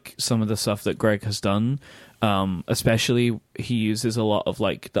really like some of the stuff that Greg has done. Especially he uses a lot of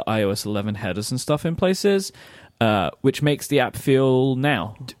like the iOS 11 headers and stuff in places, which makes the app feel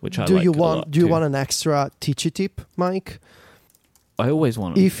now, which I like. Do you want an extra teachy tip, Mike? I always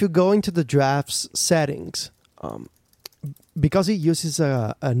want If you go into the Drafts settings, because it uses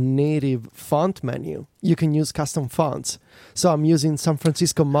a native font menu, you can use custom fonts. So I'm using San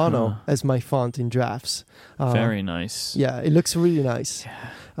Francisco Mono as my font in Drafts. Very nice. Yeah, it looks really nice.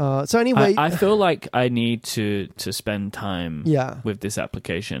 Yeah. So anyway, I feel like I need to spend time with this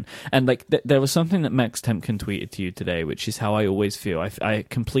application. And like there was something that Max Temkin tweeted to you today, which is how I always feel. I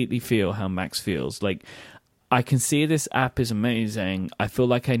completely feel how Max feels. Like, I can see this app is amazing. I feel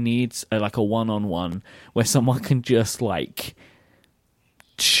like I need like a one-on-one where someone can just like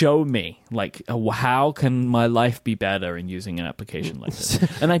show me like how can my life be better in using an application like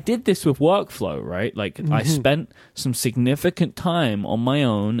this. And I did this with Workflow, right? Like I spent some significant time on my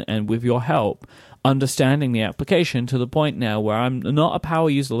own and with your help understanding the application to the point now where I'm not a power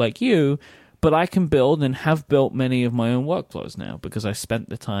user like you, but I can build and have built many of my own workflows now because I spent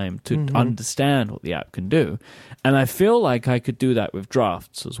the time to understand what the app can do. And I feel like I could do that with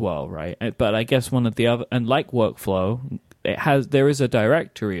Drafts as well, right? But I guess one of the other, and like Workflow, there is a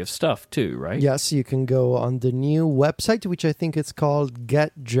directory of stuff too, right? Yes, you can go on the new website, which I think it's called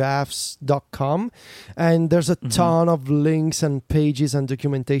getdrafts.com. And there's a ton of links and pages and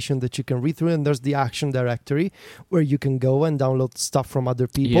documentation that you can read through. And there's the action directory where you can go and download stuff from other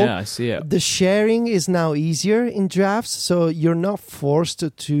people. Yeah, I see it. The sharing is now easier in Drafts. So you're not forced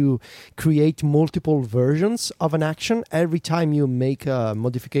to create multiple versions of an action. Every time you make a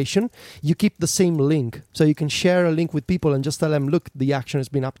modification, you keep the same link. So you can share a link with people and just tell them, look, the action has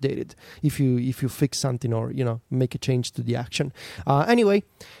been updated if you fix something or make a change to the action. Anyway,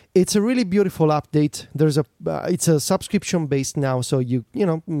 it's a really beautiful update. There's it's a subscription based now, so you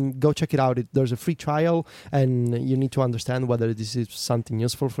go check it out. There's a free trial, and you need to understand whether this is something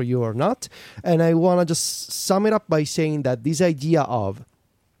useful for you or not. And I want to just sum it up by saying that this idea of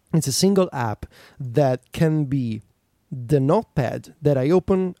it's a single app that can be the notepad that I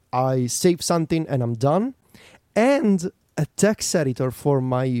open, I save something, and I'm done, and a text editor for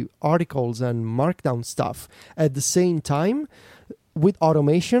my articles and markdown stuff at the same time with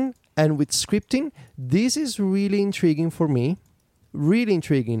automation and with scripting. This is really intriguing for me. Really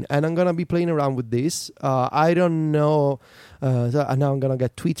intriguing. And I'm going to be playing around with this. I don't know. Now I'm going to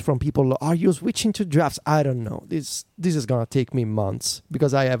get tweets from people. Are you switching to Drafts? I don't know. This is going to take me months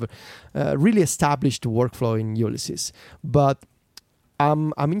because I have really established workflow in Ulysses. But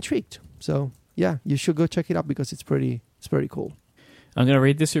I'm intrigued. So yeah, you should go check it out because it's pretty cool. I'm going to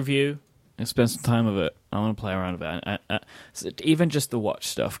read this review and spend some time with it. I want to play around with it. So even just the watch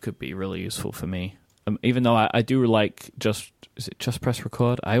stuff could be really useful for me. Even though I do like Just Press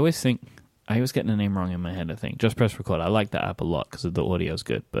Record. I always get the name wrong in my head, I think. Just Press Record. I like that app a lot because the audio's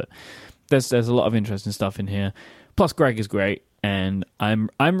good. But there's a lot of interesting stuff in here. Plus, Greg is great. And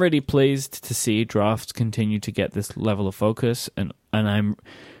I'm really pleased to see Drafts continue to get this level of focus. And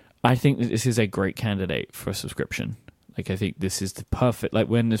I think that this is a great candidate for a subscription. Like, I think this is the perfect, like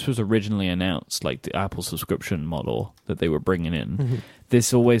when this was originally announced, like the Apple subscription model that they were bringing in,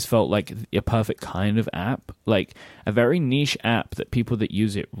 this always felt like a perfect kind of app, like a very niche app that people that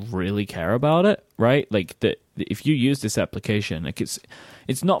use it really care about it, right? Like that if you use this application, like it's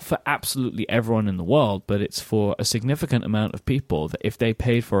not for absolutely everyone in the world, but it's for a significant amount of people that if they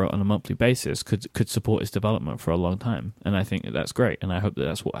paid for it on a monthly basis could support its development for a long time. And I think that's great. And I hope that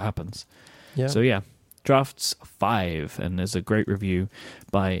that's what happens. Yeah. So yeah. Drafts 5, and there's a great review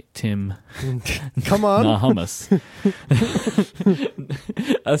by Tim. Come on, Hummus.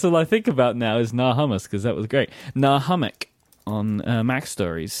 That's all I think about now is Hummus because that was great. Hummock on Mac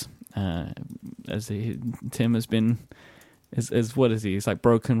Stories, Tim has been, is what is he? He's like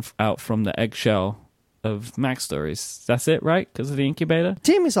broken out from the eggshell of Mac Stories. That's it, right? Because of the incubator.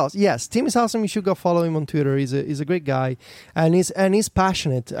 Tim is awesome. Yes, Tim is awesome. You should go follow him on Twitter. He's a great guy, and he's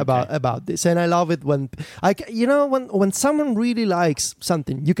passionate about this. And I love it when when someone really likes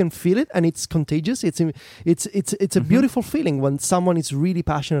something, you can feel it, and it's contagious. It's a beautiful feeling when someone is really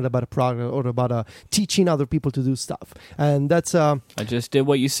passionate about a product or about teaching other people to do stuff. And that's. I just did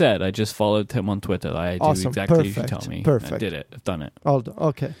what you said. I just followed him on Twitter. I do exactly as you tell me. Perfect. I did it. I've done it.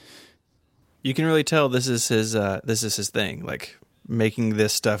 Okay. You can really tell this is his thing, like making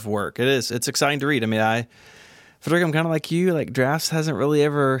this stuff work. It's exciting to read. I mean, I feel like I'm kind of like you. Like Drafts hasn't really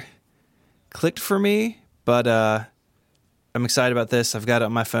ever clicked for me, but I'm excited about this. I've got it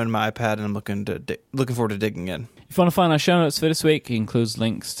on my phone, my iPad, and I'm looking forward to digging in. If you want to find our show notes for this week, it includes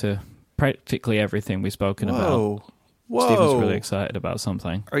links to practically everything we've spoken about. Whoa. Steven's really excited about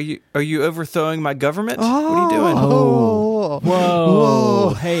something. Are you overthrowing my government? What are you doing?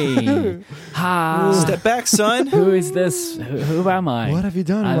 Whoa. Hey. Step back, son. Who is this? Who am I? What have you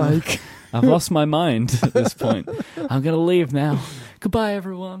done, Mike? I've lost my mind at this point. I'm going to leave now. Goodbye,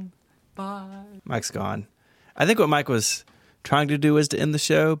 everyone. Bye. Mike's gone. I think what Mike was trying to do is to end the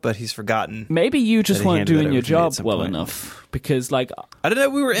show, but he's forgotten. Maybe you just weren't doing your job well point. Enough, because like I don't know,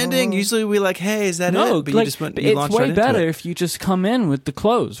 we were ending. Usually we like, hey, is that no, it? But like, you just went. it's launched way right better into it. if you just come in with the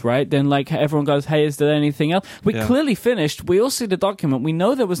close, right? Then like everyone goes, hey, is there anything else? We clearly finished. We all see the document. We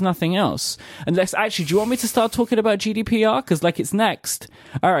know there was nothing else. And let's actually, do you want me to start talking about GDPR? Because like it's next.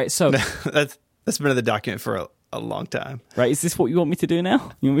 All right, so that's been in the document for a long time. Right, is this what you want me to do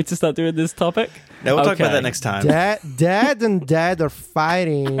now? You want me to start doing this topic? No, we'll talk about that next time. Dad and Dad are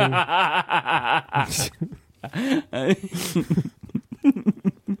fighting.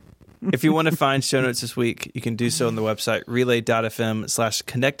 If you want to find show notes this week, you can do so on the website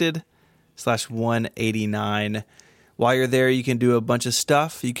relay.fm/connected/189. While you're there, you can do a bunch of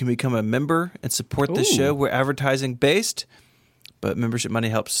stuff. You can become a member and support the show. We're advertising based, but membership money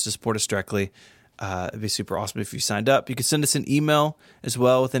helps to support us directly. It'd be super awesome if you signed up. You can send us an email as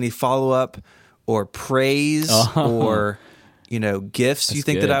well with any follow-up or praise or, gifts you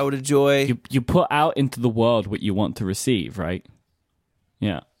think that I would enjoy. You put out into the world what you want to receive, right?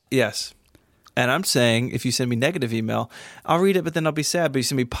 Yeah. Yes. And I'm saying if you send me negative email, I'll read it, but then I'll be sad. But you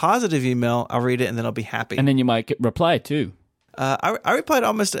send me positive email, I'll read it, and then I'll be happy. And then you might reply too. I reply to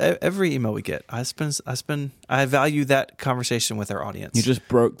almost every email we get. I value that conversation with our audience. You just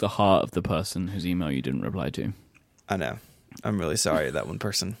broke the heart of the person whose email you didn't reply to. I know. I'm really sorry to that one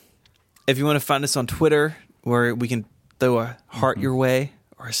person. If you want to find us on Twitter, where we can throw a heart your way,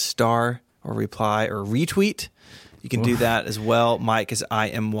 or a star, or reply, or retweet, you can do that as well. Mike is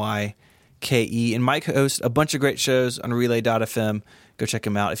IMYKE. And Mike hosts a bunch of great shows on relay.fm. Go check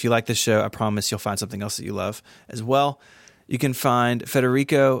him out. If you like this show, I promise you'll find something else that you love as well. You can find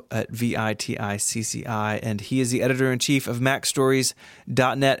Federico at VITICCI, and he is the editor-in-chief of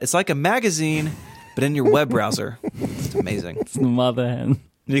MacStories.net. It's like a magazine, but in your web browser. It's amazing. It's the mother hen.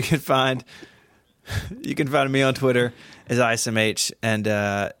 You can find me on Twitter as ISMH,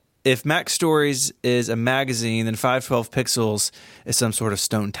 and if Mac Stories is a magazine, then 512 Pixels is some sort of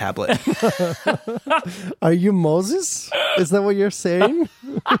stone tablet. Are you Moses? Is that what you're saying?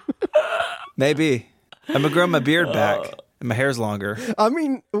 Maybe. I'm going to grow my beard back. And my hair's longer. I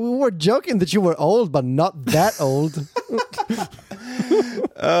mean, we were joking that you were old, but not that old.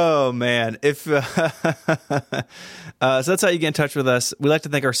 Oh, man. So that's how you get in touch with us. We'd like to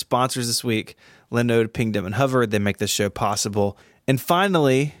thank our sponsors this week, Linode, Pingdom, and Hover. They make this show possible. And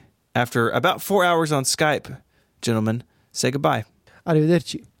finally, after about 4 hours on Skype, gentlemen, say goodbye.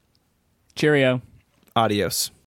 Arrivederci. Cheerio. Adios.